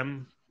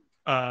chem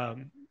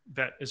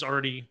that is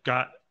already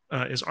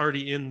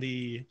in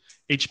the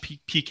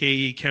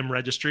HPKE chem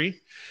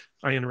registry,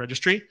 IN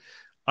registry.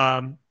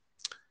 And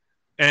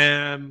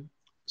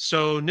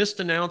so NIST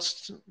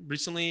announced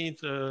recently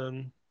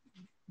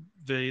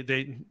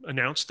they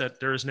announced that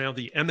there is now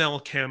the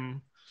ML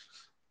chem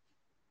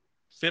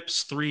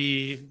FIPS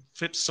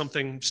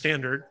something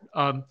standard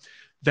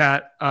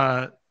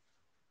that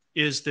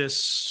is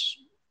this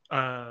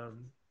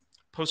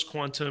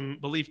post-quantum,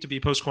 believed to be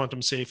post-quantum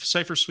safe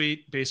Cypher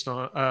suite based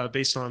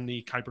on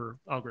the Kyber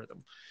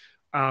algorithm.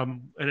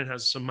 And it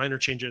has some minor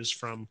changes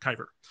from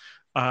Kyber.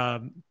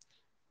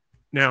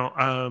 Now,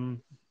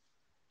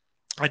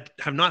 I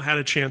have not had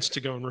a chance to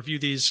go and review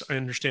these. I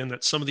understand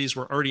that some of these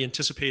were already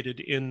anticipated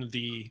in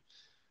the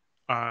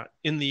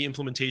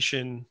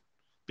implementation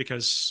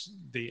because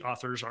the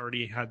authors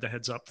already had the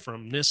heads up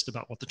from NIST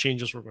about what the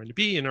changes were going to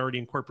be and already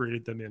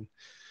incorporated them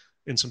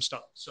in some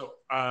stuff. So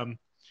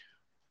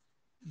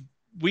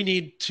we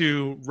need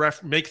to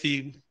make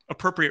the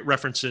appropriate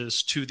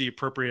references to the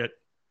appropriate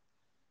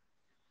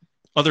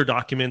other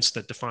documents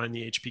that define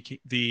the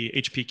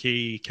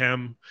HPKE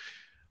chem,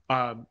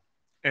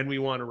 and we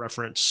want to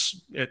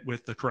reference it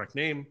with the correct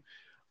name.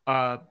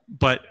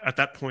 But at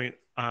that point,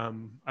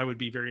 I would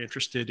be very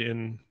interested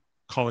in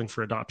calling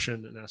for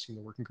adoption and asking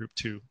the working group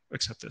to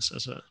accept this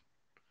as a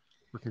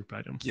working group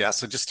item. Yeah,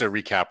 so just to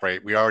recap,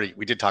 right,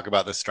 we did talk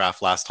about this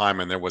draft last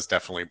time, and there was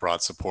definitely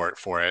broad support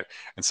for it.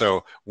 And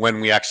so when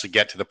we actually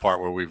get to the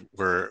part where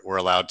we're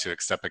allowed to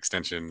accept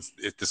extensions,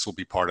 this will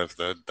be part of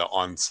the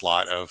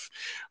onslaught of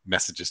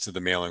messages to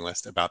the mailing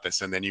list about this.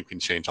 And then you can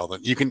change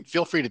you can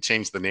feel free to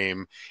change the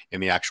name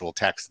in the actual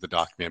text of the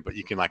document, but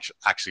you can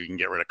actually you can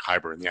get rid of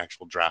Kyber in the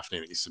actual draft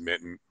name that you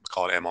submit and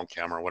call it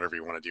MLChem or whatever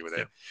you want to do with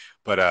it.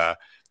 But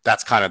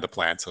that's kind of the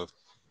plan. So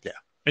yeah.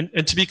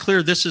 And to be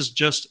clear, this is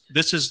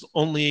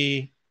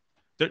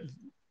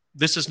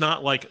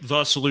not like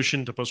the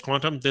solution to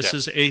post-quantum. This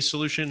is a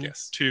solution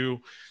to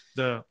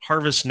the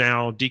harvest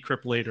now,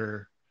 decrypt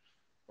later,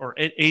 or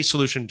a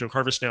solution to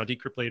harvest now,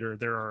 decrypt later.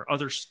 There are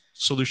other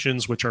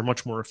solutions which are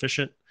much more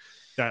efficient,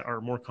 that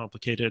are more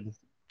complicated,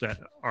 that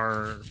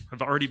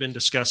have already been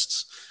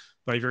discussed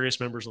by various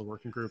members of the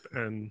working group,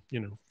 and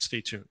stay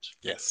tuned.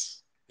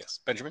 Yes.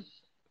 Benjamin?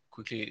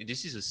 Quickly,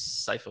 this is a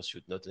Cypher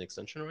suite, not an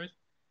extension, right?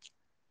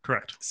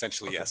 Correct.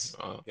 Essentially, okay.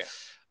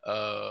 Yes.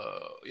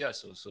 Yeah.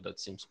 So that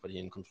seems pretty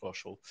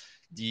uncontroversial.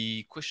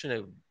 The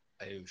question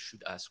I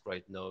should ask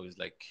right now is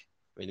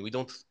we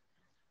don't.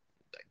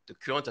 The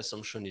current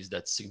assumption is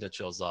that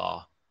signatures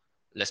are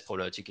less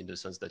problematic in the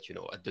sense that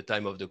at the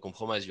time of the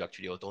compromise, you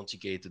actually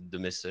authenticated the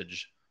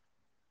message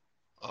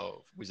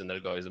with an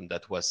algorithm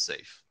that was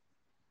safe,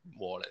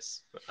 more or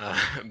less.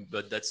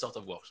 But that sort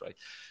of works, right?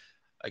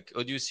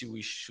 How do you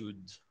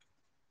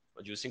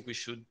think we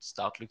should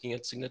start looking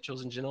at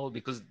signatures in general?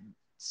 Because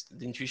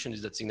the intuition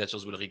is that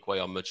signatures will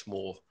require much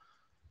more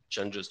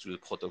changes to the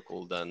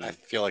protocol than. I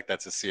feel like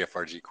that's a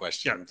CFRG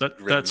question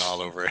written that's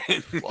all over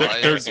it. Well, I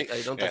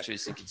don't actually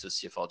think it's a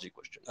CFRG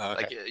question. Okay.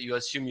 Like you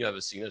assume you have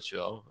a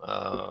signature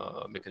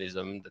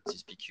mechanism that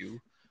is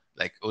PQ.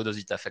 Like how does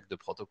it affect the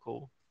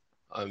protocol?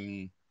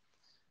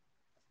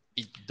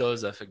 It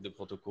does affect the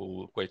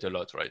protocol quite a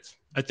lot, right?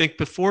 I think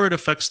before it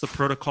affects the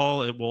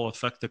protocol, it will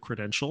affect the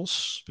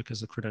credentials because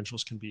the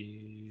credentials can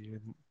be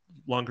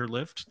longer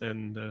lived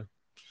than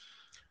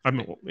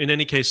in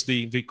any case,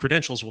 the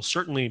credentials will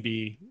certainly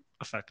be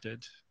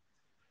affected.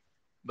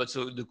 But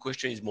so the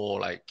question is more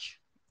like,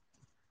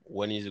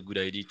 when is a good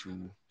idea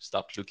to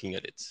start looking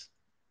at it?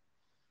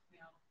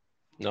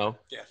 No?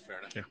 Yeah, fair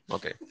enough. Yeah.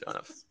 Okay, fair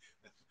enough.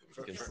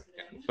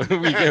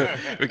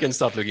 We can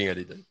start looking at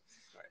it then.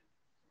 All right.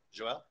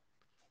 Joel?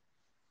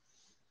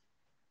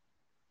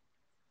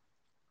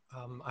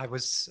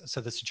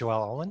 So this is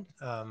Joel Olin.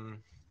 I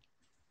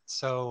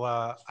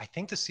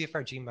think the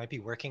CFRG might be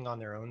working on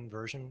their own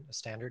version, a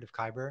standard of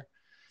Kyber.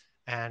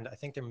 And I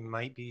think there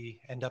might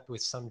end up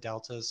with some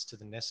deltas to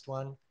the NIST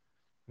one.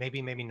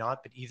 Maybe, maybe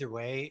not, but either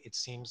way, it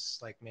seems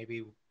like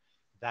maybe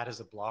that is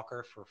a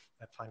blocker for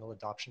a final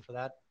adoption for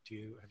that.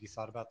 Have you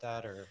thought about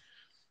that or?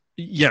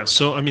 Yeah,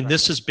 so I mean,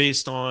 this is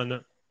based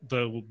on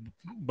the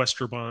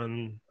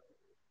Westerborn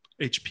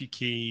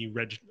HPK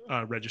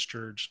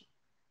registered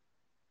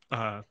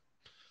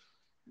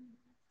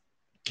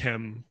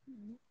chem,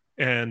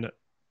 and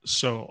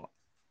so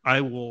I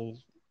will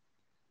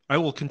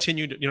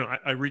continue to,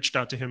 I reached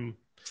out to him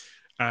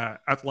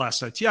at the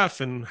last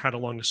IETF and had a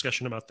long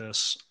discussion about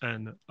this,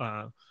 and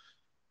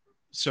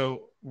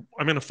so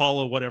I'm going to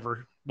follow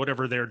whatever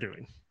they're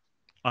doing.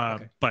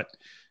 Okay. But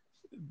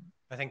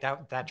I think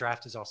that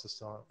draft is also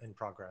still in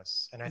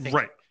progress, and I think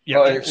right.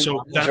 Yeah.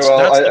 So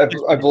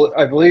Joel,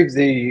 I believe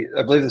the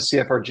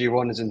CFRG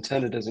one is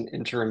intended as an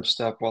interim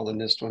step while the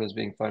NIST one is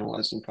being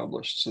finalized and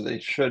published. So they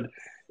should,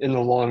 in the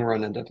long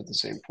run, end up at the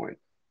same point.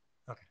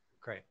 Okay,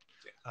 great.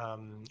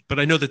 But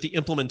I know that the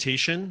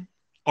implementation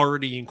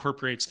already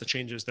incorporates the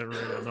changes that are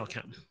in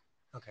MLChem.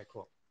 Okay,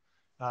 cool.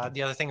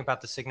 The other thing about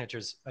the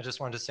signatures, I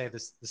just wanted to say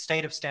this: the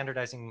state of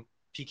standardizing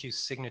PQ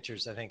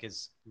signatures, I think,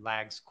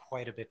 lags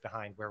quite a bit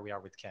behind where we are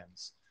with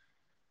chems.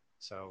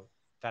 So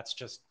that's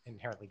just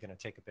inherently going to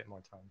take a bit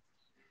more time.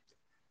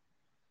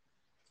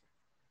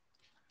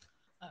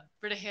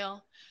 Britta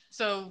Hale.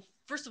 So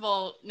first of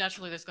all,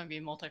 naturally, there's going to be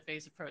a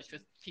multi-phase approach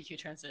with PQ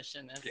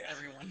transition, as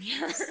everyone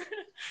here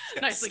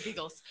nicely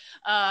giggles.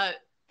 I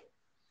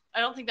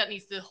don't think that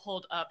needs to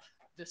hold up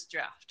this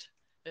draft.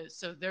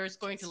 So there's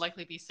going to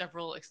likely be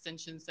several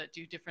extensions that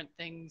do different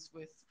things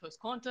with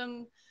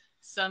post-quantum.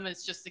 Some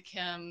is just the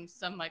chem,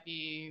 some might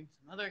be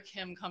some other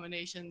chem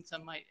combination,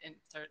 some might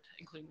start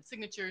including the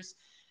signatures.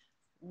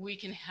 We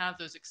can have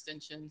those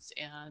extensions,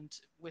 and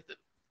with it,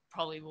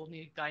 probably we'll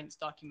need a guidance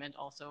document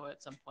also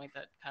at some point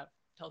that kind of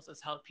tells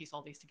us how to piece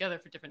all these together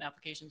for different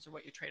applications or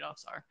what your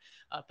trade-offs are.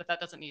 But that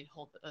doesn't need to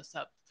hold us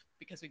up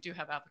because we do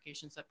have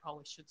applications that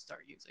probably should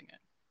start using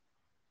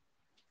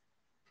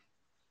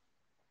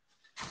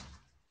it.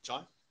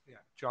 John? Yeah,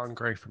 John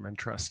Gray from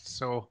Entrust.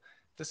 So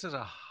this is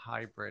a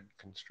hybrid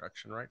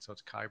construction, right? So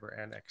it's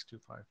Kyber and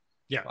X25.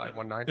 Yeah,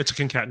 519. it's a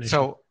concatenation.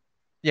 So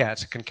yeah,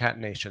 it's a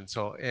concatenation.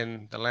 So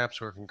in the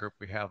LAMPS working group,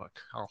 we have a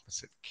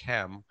composite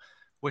chem,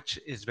 which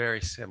is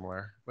very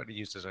similar, but it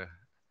uses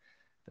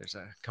there's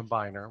a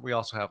combiner. We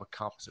also have a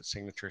composite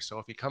signature. So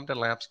if you come to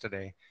LAMPS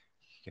today,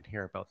 you can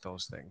hear about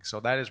those things. So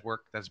that is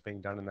work that's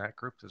being done in that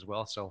group as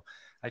well. So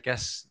I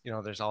guess,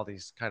 there's all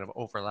these kind of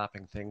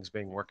overlapping things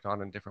being worked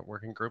on in different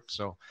working groups.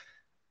 So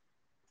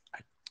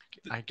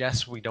I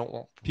guess we don't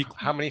want,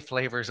 how many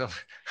flavors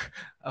of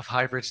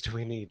hybrids do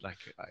we need? Like,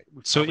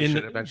 we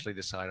should eventually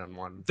decide on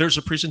one. There's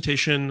a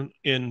presentation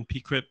in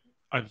PQIP.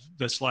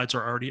 The slides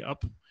are already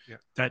up. Yeah.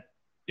 That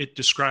it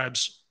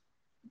describes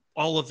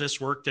all of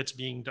this work that's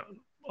being done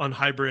on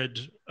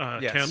hybrid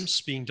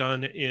chems being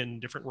done in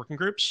different working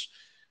groups,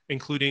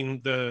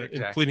 including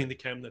the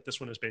chem that this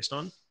one is based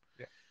on.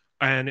 Yeah.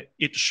 And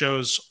it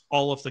shows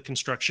all of the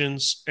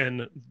constructions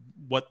and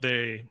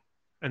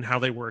how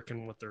they work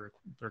and what their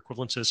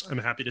equivalence is. I'm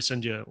happy to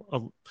send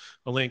you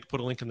a link,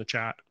 put a link in the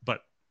chat,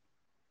 but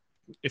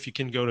if you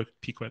can go to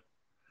PQIP.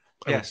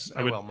 Yes,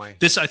 I will. I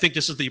think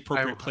this is the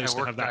appropriate place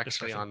to have that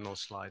actually discussion. On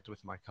those slides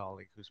with my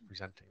colleague who's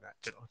presenting that.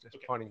 So just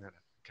pointing that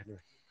out.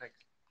 Thanks.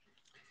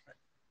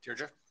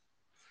 Deirdre?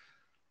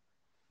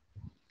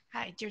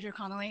 Hi, Deirdre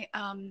Connolly.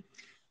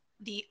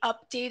 The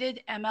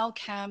updated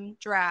MLChem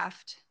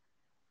draft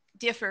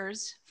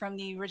differs from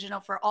the original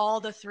for all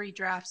the three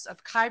drafts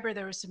of Kyber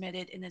that were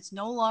submitted, and it's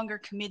no longer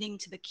committing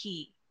to the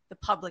key, the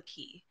public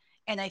key.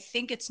 And I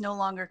think it's no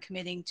longer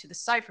committing to the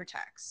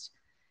ciphertext.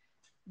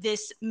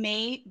 This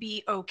may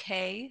be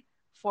okay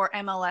for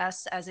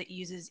MLS as it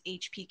uses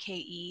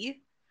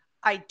HPKE.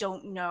 I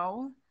don't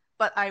know,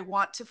 but I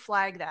want to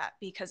flag that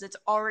because it's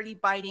already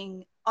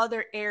biting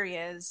other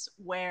areas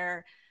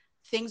where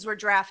things were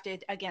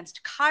drafted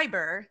against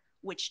Kyber,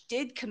 which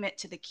did commit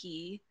to the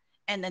key,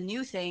 and the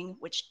new thing,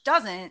 which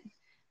doesn't,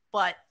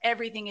 but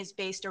everything is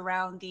based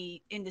around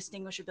the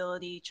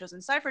indistinguishability chosen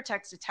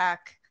ciphertext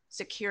attack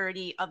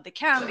security of the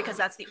chem because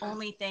that's the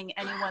only thing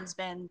anyone's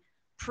been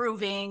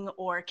proving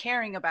or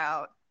caring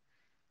about.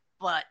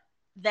 But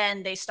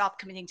then they stop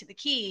committing to the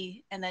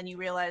key, and then you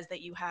realize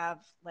that you have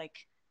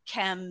like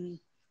chem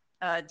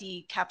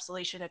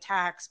decapsulation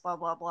attacks, blah,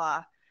 blah,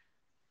 blah.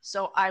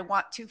 So I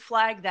want to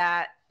flag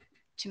that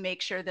to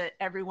make sure that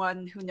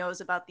everyone who knows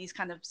about these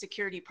kind of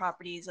security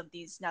properties of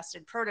these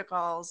nested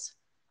protocols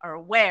are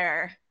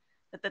aware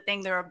that the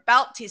thing they're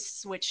about to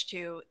switch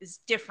to is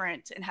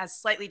different and has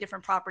slightly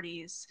different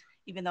properties,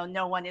 even though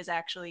no one is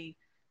actually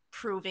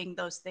proving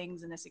those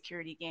things in a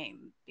security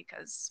game,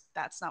 because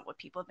that's not what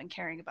people have been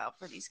caring about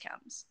for these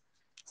chems.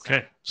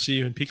 Okay, see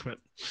you in PQuit.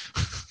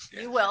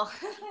 You will.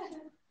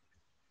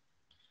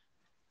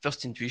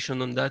 First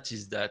intuition on that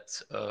is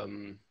that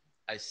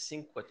I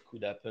think what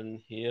could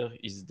happen here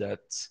is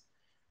that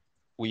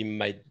we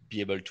might be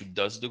able to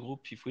dust the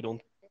group if we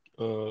don't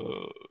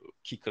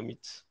key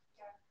commit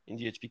in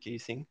the HPK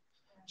thing.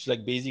 So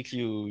like basically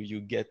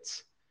you get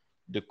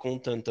the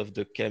content of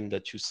the chem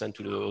that you send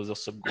to the other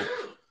subgroup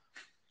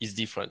is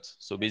different.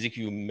 So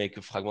basically you make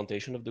a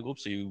fragmentation of the group.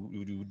 So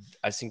you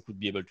I think would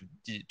be able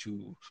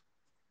to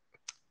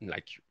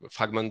like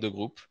fragment the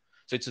group.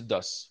 So it's a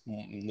DOS,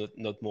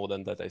 not more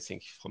than that, I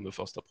think, from the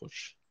first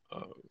approach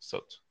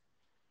thought.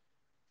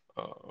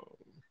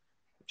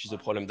 Which is a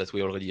problem that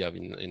we already have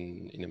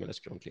in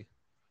MLS currently.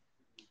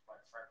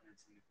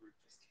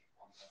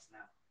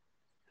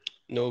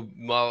 No,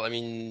 well, I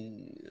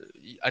mean,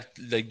 like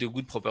the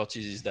good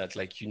properties is that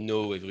like you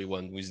know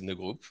everyone who is in the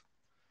group,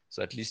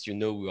 so at least you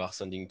know who you are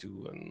sending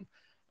to.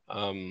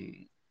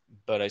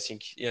 But I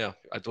think yeah,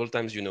 at all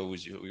times you know who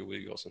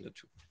you are sending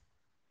to.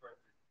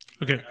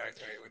 Okay,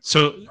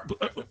 so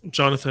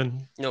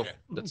Jonathan, no,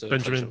 that's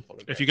Benjamin,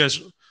 if you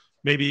guys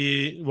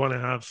maybe want to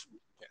have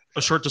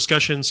a short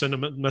discussion, send a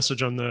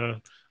message on the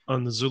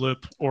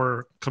Zulip,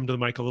 or come to the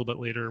mic a little bit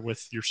later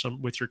with your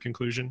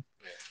conclusion.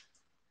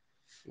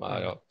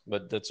 Yeah,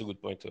 but that's a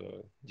good point,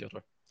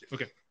 Deirdre.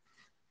 Okay.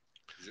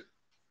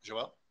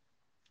 Joel?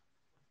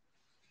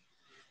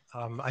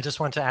 I just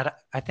want to add,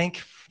 I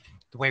think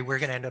the way we're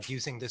going to end up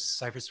using this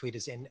cipher suite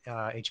is in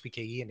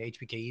HPKE, and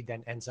HPKE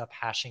then ends up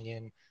hashing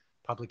in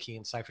public key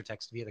and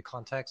ciphertext via the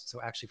context.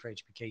 So actually for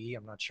HPKE,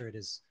 I'm not sure it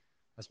is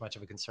as much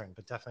of a concern,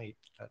 but definitely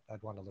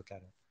I'd want to look at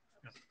it.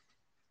 Yeah.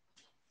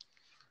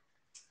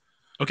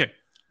 Okay.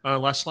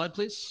 Last slide,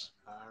 please.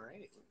 All right.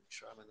 Make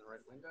sure I'm in the right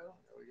window.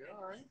 There we go.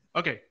 All right.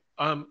 Okay.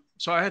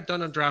 So I had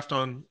done a draft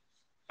on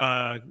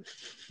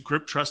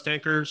group trust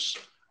anchors.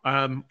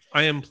 I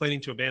am planning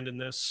to abandon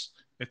this.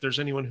 If there's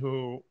anyone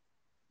who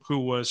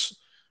was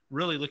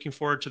really looking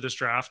forward to this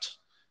draft,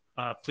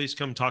 please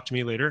come talk to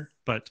me later.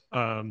 But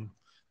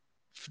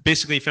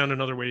basically found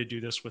another way to do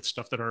this with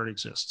stuff that already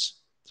exists.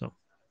 So.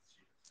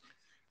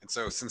 And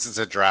so since it's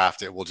a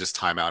draft, it will just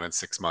time out in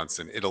 6 months,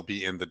 and it'll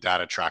be in the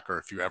data tracker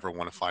if you ever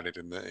want to find it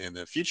in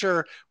the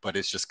future, but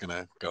it's just going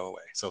to go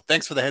away. So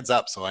thanks for the heads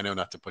up, so I know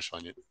not to push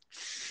on you.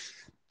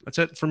 That's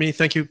it for me.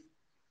 Thank you.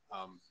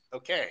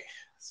 Okay,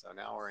 so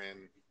now we're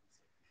in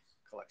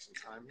collection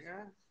time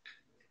here.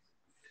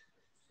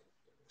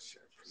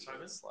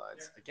 Share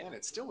slides. Again,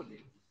 it still would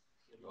be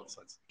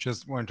slides.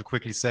 Just wanted to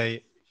quickly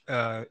say,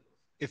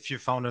 if you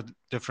found a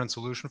different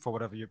solution for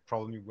whatever your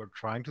problem you were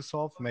trying to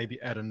solve, maybe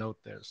add a note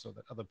there so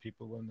that other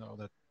people will know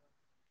that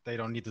they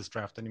don't need this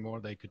draft anymore.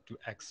 They could do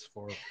X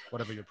for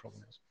whatever your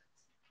problem is.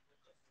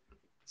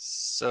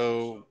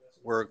 So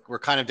we're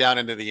kind of down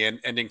into the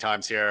ending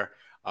times here.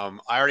 I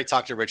already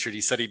talked to Richard.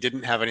 He said he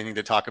didn't have anything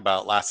to talk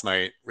about last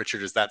night.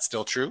 Richard, is that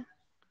still true?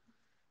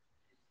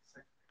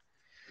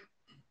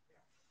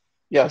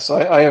 Yes,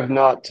 I have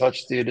not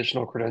touched the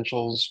additional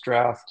credentials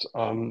draft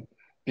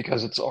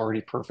because it's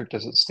already perfect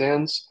as it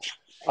stands,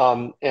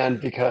 and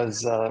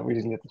because we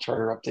didn't get the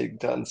charter update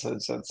done, so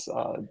it's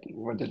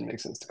what didn't make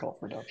sense to call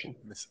for adoption.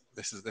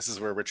 This is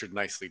where Richard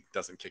nicely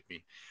doesn't kick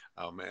me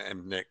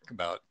and Nick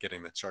about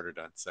getting the charter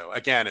done. So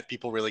again, if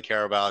people really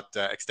care about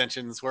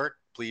extensions work,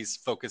 please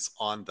focus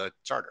on the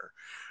charter.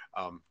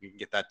 We can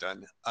get that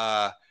done.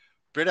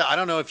 Britta, I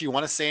don't know if you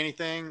want to say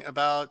anything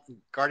about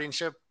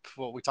guardianship.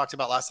 What we talked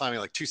about last time,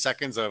 like 2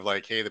 seconds of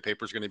like, hey, the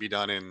paper's going to be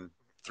done in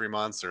 3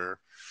 months, or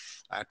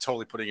I'm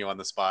totally putting you on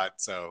the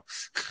spot. So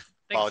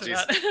apologies.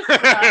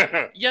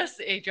 Yes,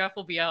 a draft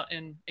will be out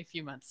in a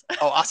few months.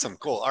 Oh, awesome.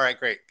 Cool. All right,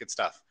 great. Good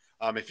stuff.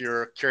 If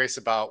you're curious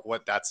about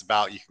what that's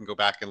about, you can go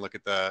back and look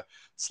at the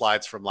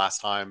slides from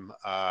last time,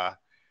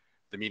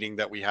 the meeting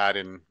that we had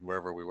in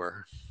wherever we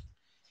were.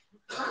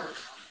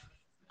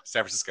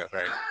 San Francisco,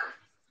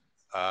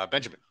 right?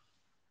 Benjamin.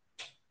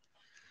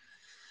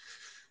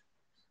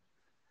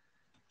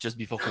 Just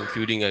before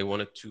concluding, I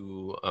wanted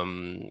to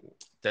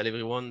tell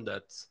everyone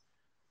that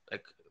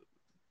like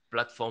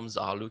platforms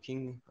are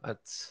looking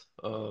at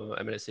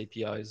MLS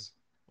APIs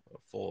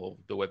for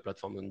the web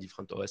platform on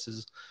different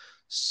OSs.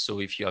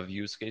 So if you have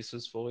use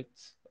cases for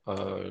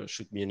it,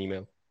 shoot me an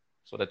email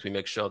so that we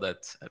make sure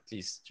that at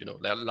least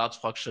a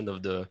large fraction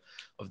of the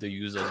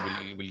users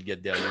will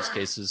get their use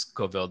cases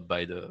covered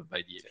by the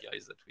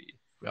APIs that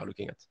we are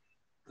looking at.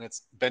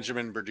 It's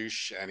Benjamin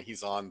Berdouche, and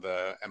he's on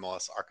the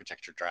MLS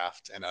architecture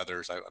draft and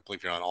others. I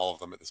believe you're on all of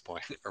them at this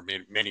point, or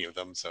many of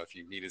them. So if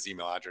you need his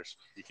email address,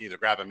 you can either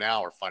grab him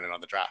now or find it on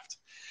the draft.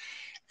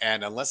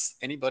 And unless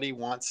anybody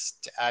wants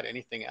to add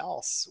anything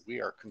else, we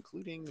are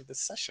concluding this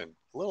session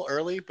a little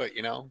early, but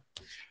you know,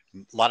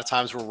 a lot of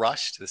times we're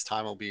rushed. This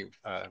time will be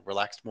a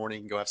relaxed morning.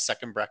 You can go have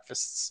second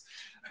breakfasts.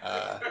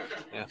 Yeah,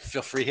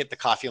 feel free to hit the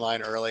coffee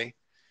line early.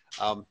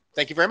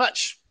 Thank you very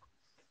much.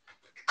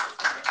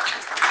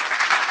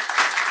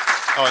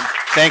 Oh, and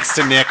thanks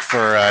to Nick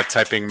for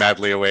typing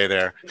madly away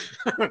there.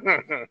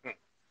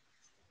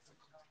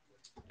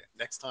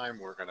 Next time,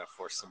 we're going to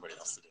force somebody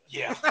else to do it.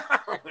 Yeah.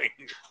 All right.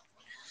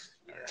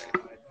 I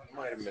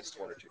might have missed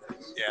one or two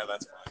things. Yeah,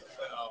 that's fine.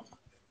 But,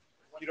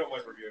 you don't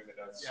mind reviewing the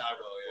notes? Yeah, I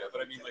will. Yeah,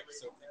 but I mean, like,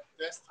 so the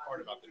best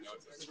part about the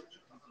notes is if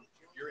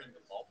you're in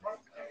the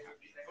ballpark, I'm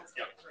happy.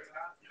 Yeah,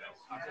 you know,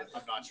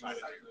 I'm not trying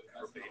to do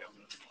verbatim.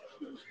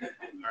 All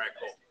right,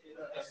 cool.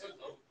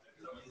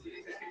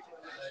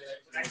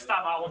 Next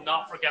time I will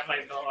not forget my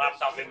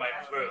laptop in my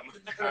room.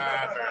 Fair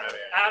enough,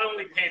 yeah. Add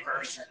only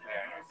papers.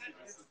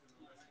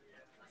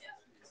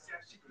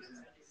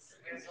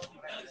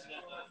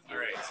 All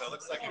right, so it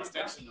looks like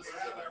extensions is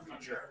in our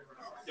future.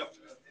 Yep.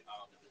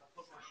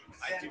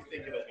 I do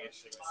think it'll be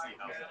interesting to see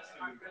how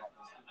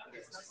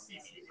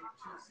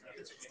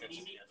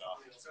extension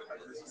handoff. We'll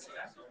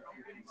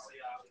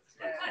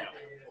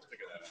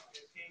figure that out.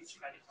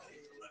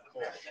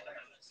 Cool.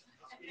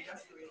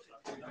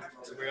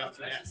 So we're up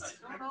to next.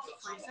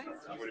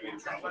 What do you mean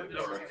traveling?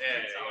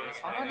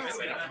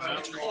 Yeah,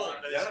 it's cold.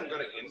 Yeah, I'm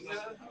going to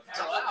India.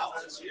 Wow. I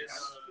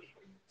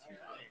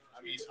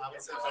mean, I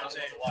would say a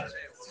lot of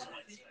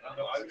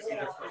No, I was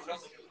either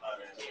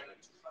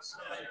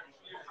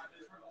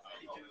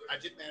I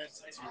did manage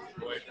to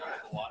avoid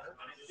the water.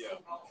 Yeah.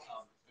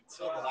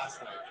 Until the last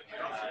night, I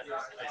had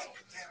ice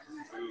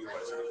cream.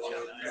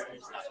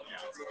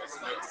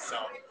 So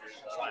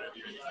trying to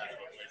do it.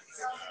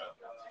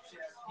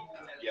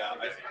 Yeah, I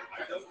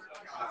don't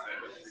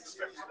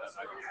expect that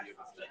I would be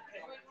able to.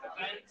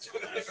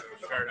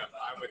 Fair enough.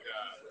 I would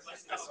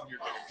assume you're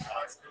getting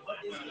shots.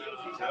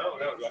 No,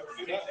 do I have to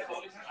do that?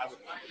 I would.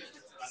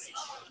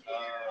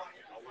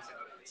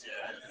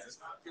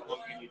 What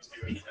we need to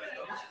do is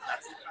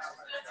that's the best.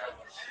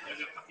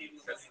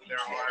 Because there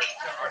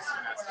are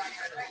some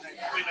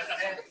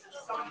messages.